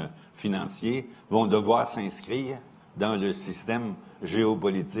termes financiers vont devoir s'inscrire dans le système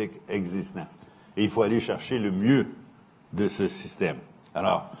géopolitique existant. Et il faut aller chercher le mieux de ce système.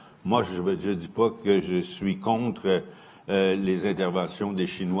 Alors, moi, je ne dis pas que je suis contre les interventions des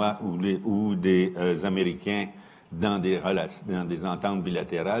Chinois ou des Américains dans des ententes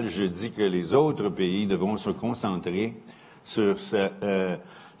bilatérales. Je dis que les autres pays devront se concentrer sur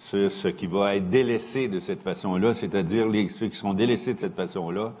ce qui va être délaissé de cette façon-là, c'est-à-dire ceux qui sont délaissés de cette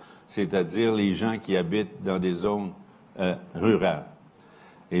façon-là, c'est-à-dire les gens qui habitent dans des zones rurales.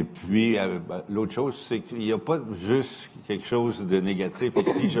 Et puis, l'autre chose, c'est qu'il n'y a pas juste quelque chose de négatif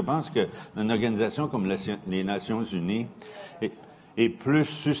ici. Je pense qu'une organisation comme les Nations Unies est plus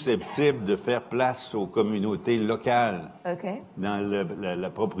susceptible de faire place aux communautés locales dans la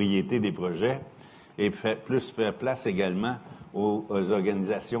propriété des projets et plus faire place également aux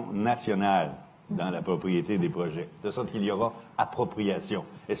organisations nationales dans la propriété des projets, de sorte qu'il y aura appropriation.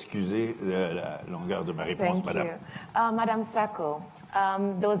 Excusez la longueur de ma réponse, Madame. Madame Sacko,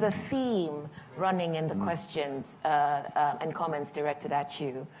 there was a theme running in the questions and comments directed at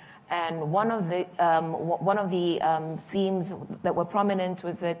you. And one of the themes that were prominent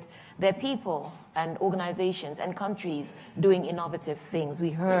was that there are people and organizations and countries doing innovative things.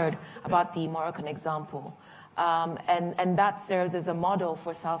 We heard about the Moroccan example. And that serves as a model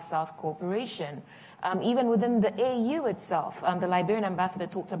for South-South cooperation. Even within the AU itself, the Liberian ambassador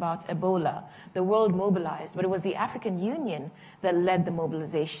talked about Ebola. The world mobilized, but it was the African Union that led the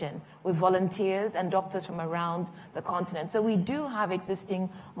mobilization with volunteers and doctors from around the continent. So we do have existing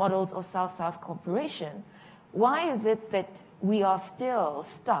models of South-South cooperation. Why is it that we are still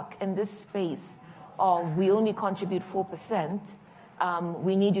stuck in this space of we only contribute 4%,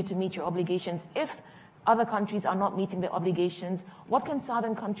 we need you to meet your obligations? If other countries are not meeting their obligations, what can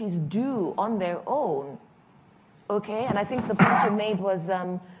southern countries do on their own? Okay, and I think the point you made was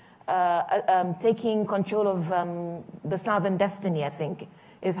taking control of the southern destiny, I think,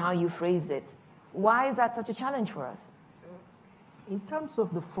 is how you phrased it. Why is that such a challenge for us? In terms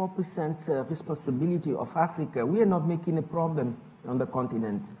of the 4% responsibility of Africa, we are not making a problem on the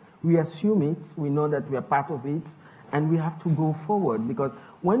continent. We assume it, we know that we are part of it, and we have to go forward, because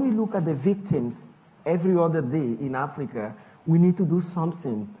when we look at the victims every other day in Africa, we need to do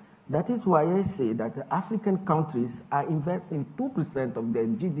something. That is why I say that the African countries are investing 2% of their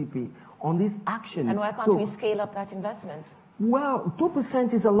GDP on these actions. And why can't we scale up that investment? Well,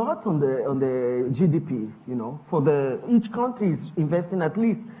 2% is a lot on the GDP, you know. Each country is investing at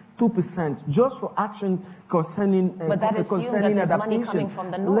least 2% just for action concerning but that concerning that adaptation. Money coming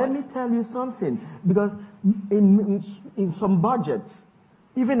from the north. Let me tell you something, because in some budgets,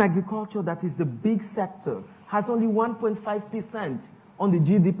 even agriculture, that is the big sector, has only 1.5% on the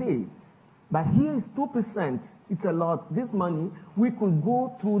GDP. But here is 2%. It's a lot. This money, we could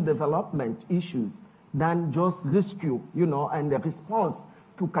go through development issues than just rescue, you know, and the response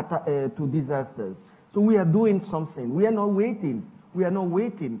to disasters. So we are doing something. We are not waiting. We are not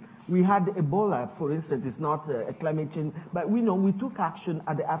waiting. We had Ebola, for instance. It's not a climate change, but we know we took action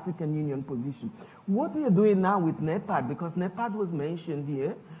at the African Union position. What we are doing now with NEPAD, because NEPAD was mentioned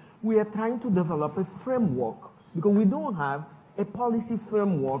here, we are trying to develop a framework, because we don't have a policy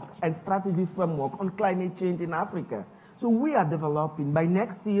framework and strategy framework on climate change in Africa. So we are developing. By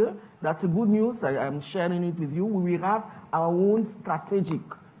next year, that's a good news, I'm sharing it with you, we will have our own strategic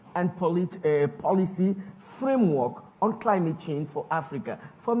and policy framework on climate change for Africa.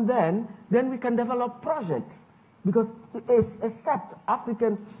 From then we can develop projects, because except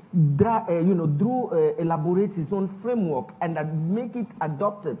African elaborate its own framework and make it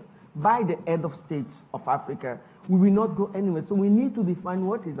adopted by the head of state of Africa, we will not go anywhere. So we need to define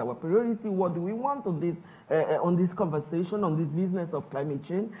what is our priority, what do we want on this conversation, on this business of climate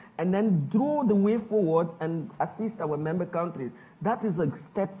change, and then draw the way forward and assist our member countries. That is a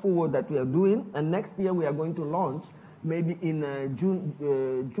step forward that we are doing, and next year we are going to launch, maybe in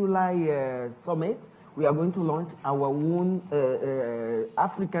July summit, we are going to launch our own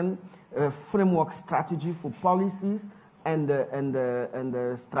African framework strategy for policies and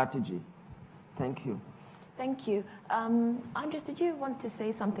strategy. Thank you. Thank you. Andres, did you want to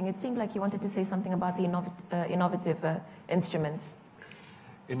say something? It seemed like you wanted to say something about the innovative instruments.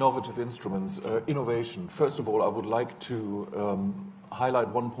 Innovative instruments, innovation. First of all, I would like to highlight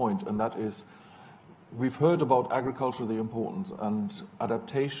one point, and that is we've heard about agriculture, the importance, and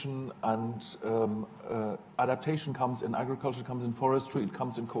adaptation, and adaptation comes in agriculture, comes in forestry, it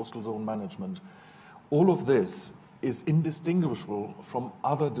comes in coastal zone management. All of this is indistinguishable from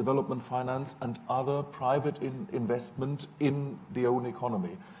other development finance and other private investment in the own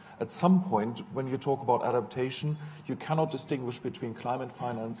economy. At some point, when you talk about adaptation, you cannot distinguish between climate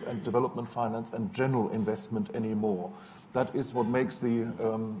finance and development finance and general investment anymore. That is what makes the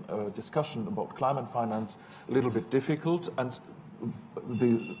discussion about climate finance a little bit difficult, and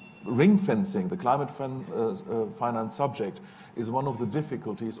the ring fencing, the climate finance subject, is one of the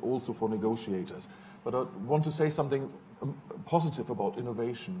difficulties also for negotiators. But I want to say something positive about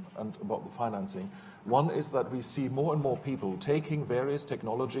innovation and about the financing. One is that we see more and more people taking various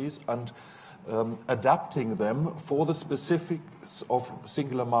technologies and adapting them for the specifics of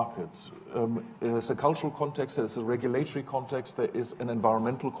singular markets. There's a cultural context, there's a regulatory context, there is an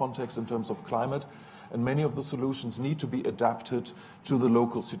environmental context in terms of climate, and many of the solutions need to be adapted to the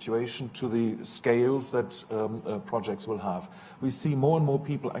local situation, to the scales that projects will have. We see more and more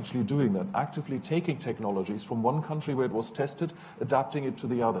people actually doing that, actively taking technologies from one country where it was tested, adapting it to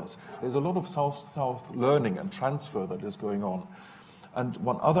the others. There's a lot of South-South learning and transfer that is going on. And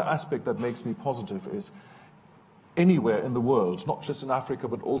one other aspect that makes me positive is anywhere in the world, not just in Africa,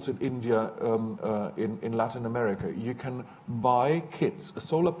 but also in India, in Latin America, you can buy kits, a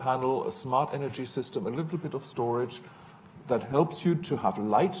solar panel, a smart energy system, a little bit of storage that helps you to have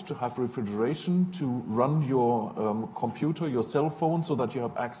light, to have refrigeration, to run your computer, your cell phone, so that you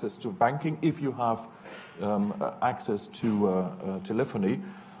have access to banking if you have access to telephony.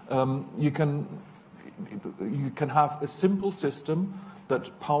 You can have a simple system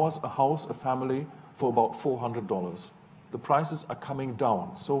that powers a house, a family, for about $400. The prices are coming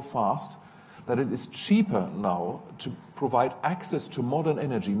down so fast that it is cheaper now to provide access to modern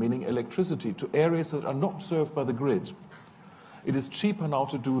energy, meaning electricity, to areas that are not served by the grid. It is cheaper now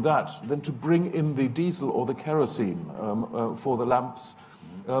to do that than to bring in the diesel or the kerosene for the lamps,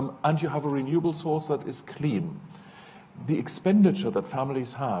 and you have a renewable source that is clean. The expenditure that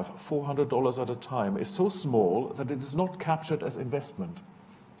families have, $400 at a time, is so small that it is not captured as investment.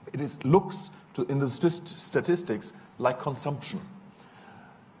 It looks in the statistics like consumption.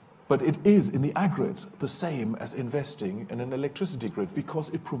 But it is, in the aggregate, the same as investing in an electricity grid because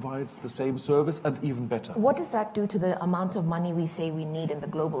it provides the same service and even better. What does that do to the amount of money we say we need in the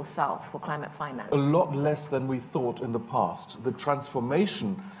global south for climate finance? A lot less than we thought in the past. The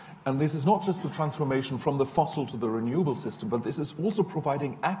transformation, and this is not just the transformation from the fossil to the renewable system, but this is also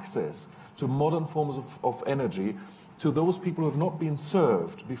providing access to modern forms of energy to those people who have not been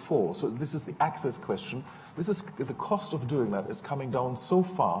served before. So this is the access question. The cost of doing that is coming down so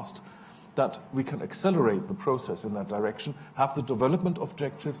fast that we can accelerate the process in that direction, have the development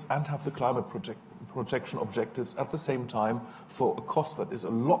objectives and have the climate protection objectives at the same time for a cost that is a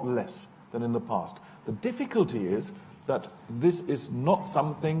lot less than in the past. The difficulty is that this is not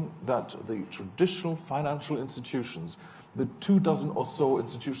something that the traditional financial institutions, the 24 or so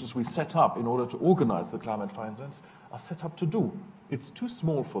institutions we set up in order to organize the climate finance, are set up to do. It's too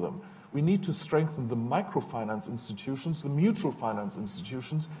small for them. We need to strengthen the microfinance institutions, the mutual finance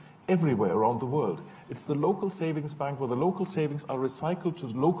institutions everywhere around the world. It's the local savings bank where the local savings are recycled to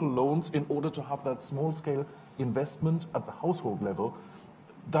local loans in order to have that small-scale investment at the household level.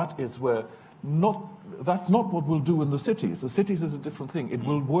 That is where that's not what we'll do in the cities. The cities is a different thing. It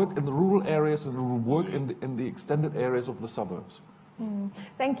will work in the rural areas and it will work in the extended areas of the suburbs.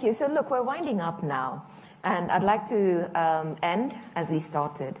 Thank you. So look, we're winding up now, and I'd like to end as we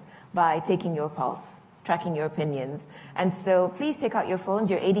started by taking your pulse, tracking your opinions. And so please take out your phones,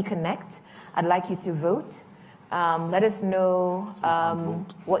 your AD Connect. I'd like you to vote. Let us know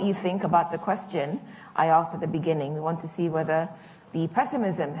what you think about the question I asked at the beginning. We want to see whether the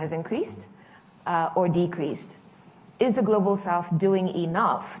pessimism has increased or decreased. Is the Global South doing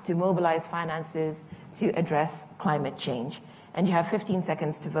enough to mobilize finances to address climate change? And you have 15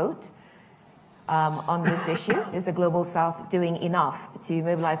 seconds to vote on this issue. Is the Global South doing enough to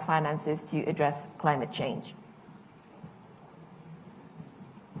mobilize finances to address climate change?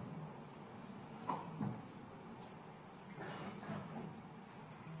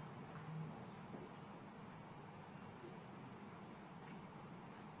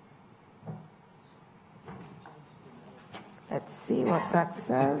 Let's see what that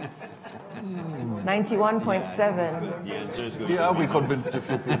says. 91.7. Yeah, we convinced a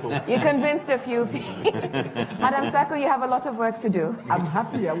few people. You convinced a few people. Madam Sacko, you have a lot of work to do. I'm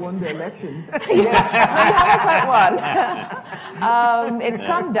happy I won the election. Yes, no, you haven't quite won. It's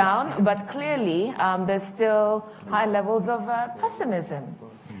come down, but clearly there's still high levels of pessimism.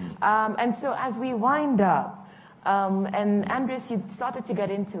 And so as we wind up, and Andreas, you started to get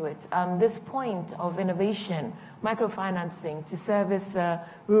into it, this point of innovation, microfinancing to service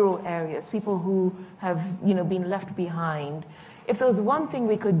rural areas, people who have been left behind. If there was one thing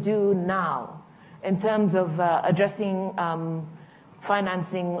we could do now in terms of addressing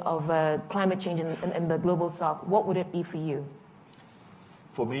financing of climate change in the Global South, what would it be for you?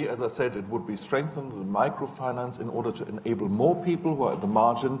 For me, as I said, it would be strengthen the microfinance in order to enable more people who are at the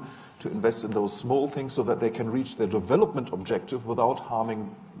margin to invest in those small things so that they can reach their development objective without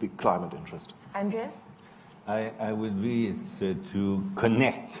harming the climate interest. Andreas? I would be to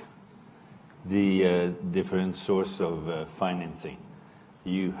connect the different sources of financing.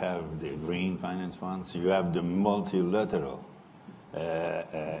 You have the green finance funds, you have the multilateral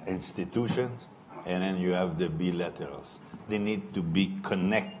institutions, and then you have the bilaterals. They need to be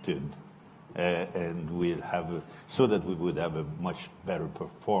connected, and we'll have so that we would have a much better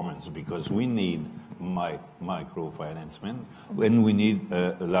performance, because we need microfinancement when we need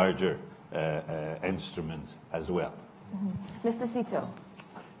a larger instrument as well. Mr. Tito.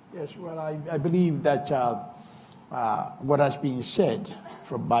 Yes, well, I believe that what has been said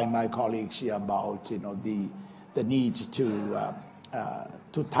by my colleagues here about the need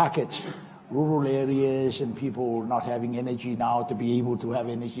to target rural areas and people not having energy now to be able to have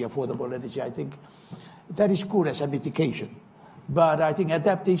energy, affordable energy, I think that is good as a mitigation. But I think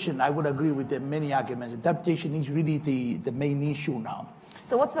adaptation, I would agree with the many arguments. Adaptation is really the main issue now.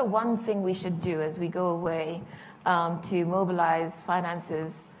 So what's the one thing we should do as we go away to mobilize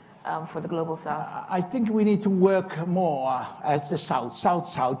finances for the Global South? I think we need to work more as the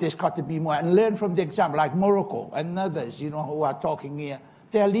South. There's got to be more, and learn from the example, like Morocco and others, who are talking here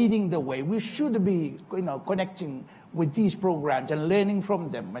They are leading the way. We should be, connecting with these programs and learning from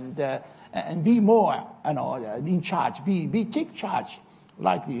them, and be more, in charge. Take charge,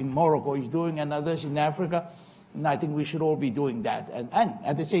 like in Morocco is doing, and others in Africa. And I think we should all be doing that, and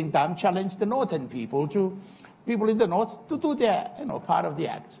at the same time challenge the northern people in the north to do their part of the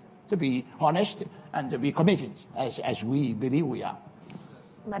act, to be honest and to be committed as we believe we are.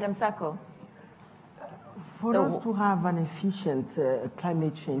 Madam Sacko. For us to have an efficient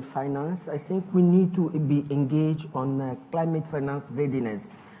climate change finance, I think we need to be engaged on climate finance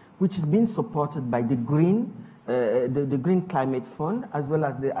readiness, which is being supported by the Green Climate Fund as well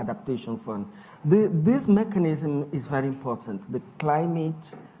as the Adaptation Fund. This mechanism is very important, the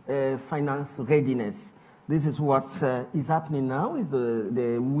climate finance readiness. This is what is happening now, is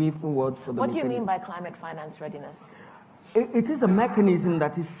the way forward for the mechanism. What do you mean by climate finance readiness? It is a mechanism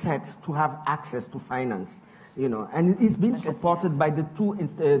that is set to have access to finance, and it's been supported by the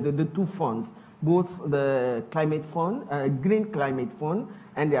two funds, both the climate fund, Green Climate Fund,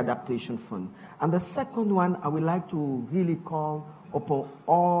 and the Adaptation Fund. And the second one, I would like to really call upon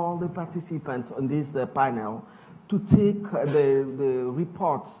all the participants on this panel to take the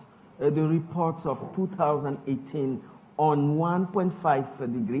reports of 2018 on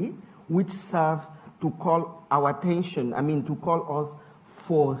 1.5 degree, which serves to call our attention, to call us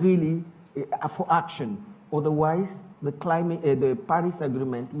for action. Otherwise, the Paris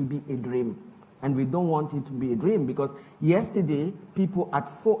Agreement will be a dream. And we don't want it to be a dream, because yesterday, people at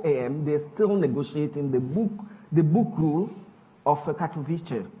 4 a.m., they're still negotiating the book rule of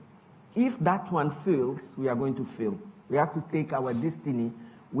Katowice. If that one fails, we are going to fail. We have to take our destiny,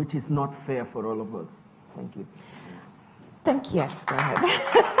 which is not fair for all of us. Thank you. Thank you. Yes, go ahead.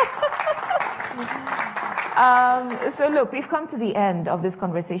 So look, we've come to the end of this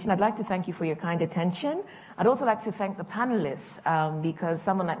conversation. I'd like to thank you for your kind attention. I'd also like to thank the panelists, because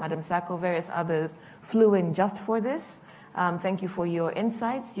someone like Madam Sacko, various others flew in just for this. Thank you for your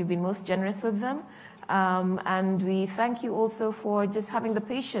insights. You've been most generous with them. And we thank you also for just having the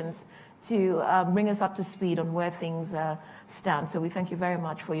patience to bring us up to speed on where things stand. So we thank you very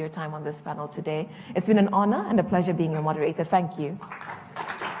much for your time on this panel today. It's been an honor and a pleasure being your moderator. Thank you.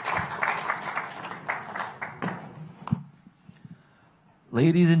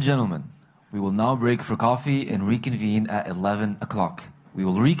 Ladies and gentlemen, we will now break for coffee and reconvene at 11 o'clock. We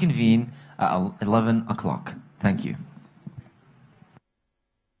will reconvene at 11 o'clock. Thank you.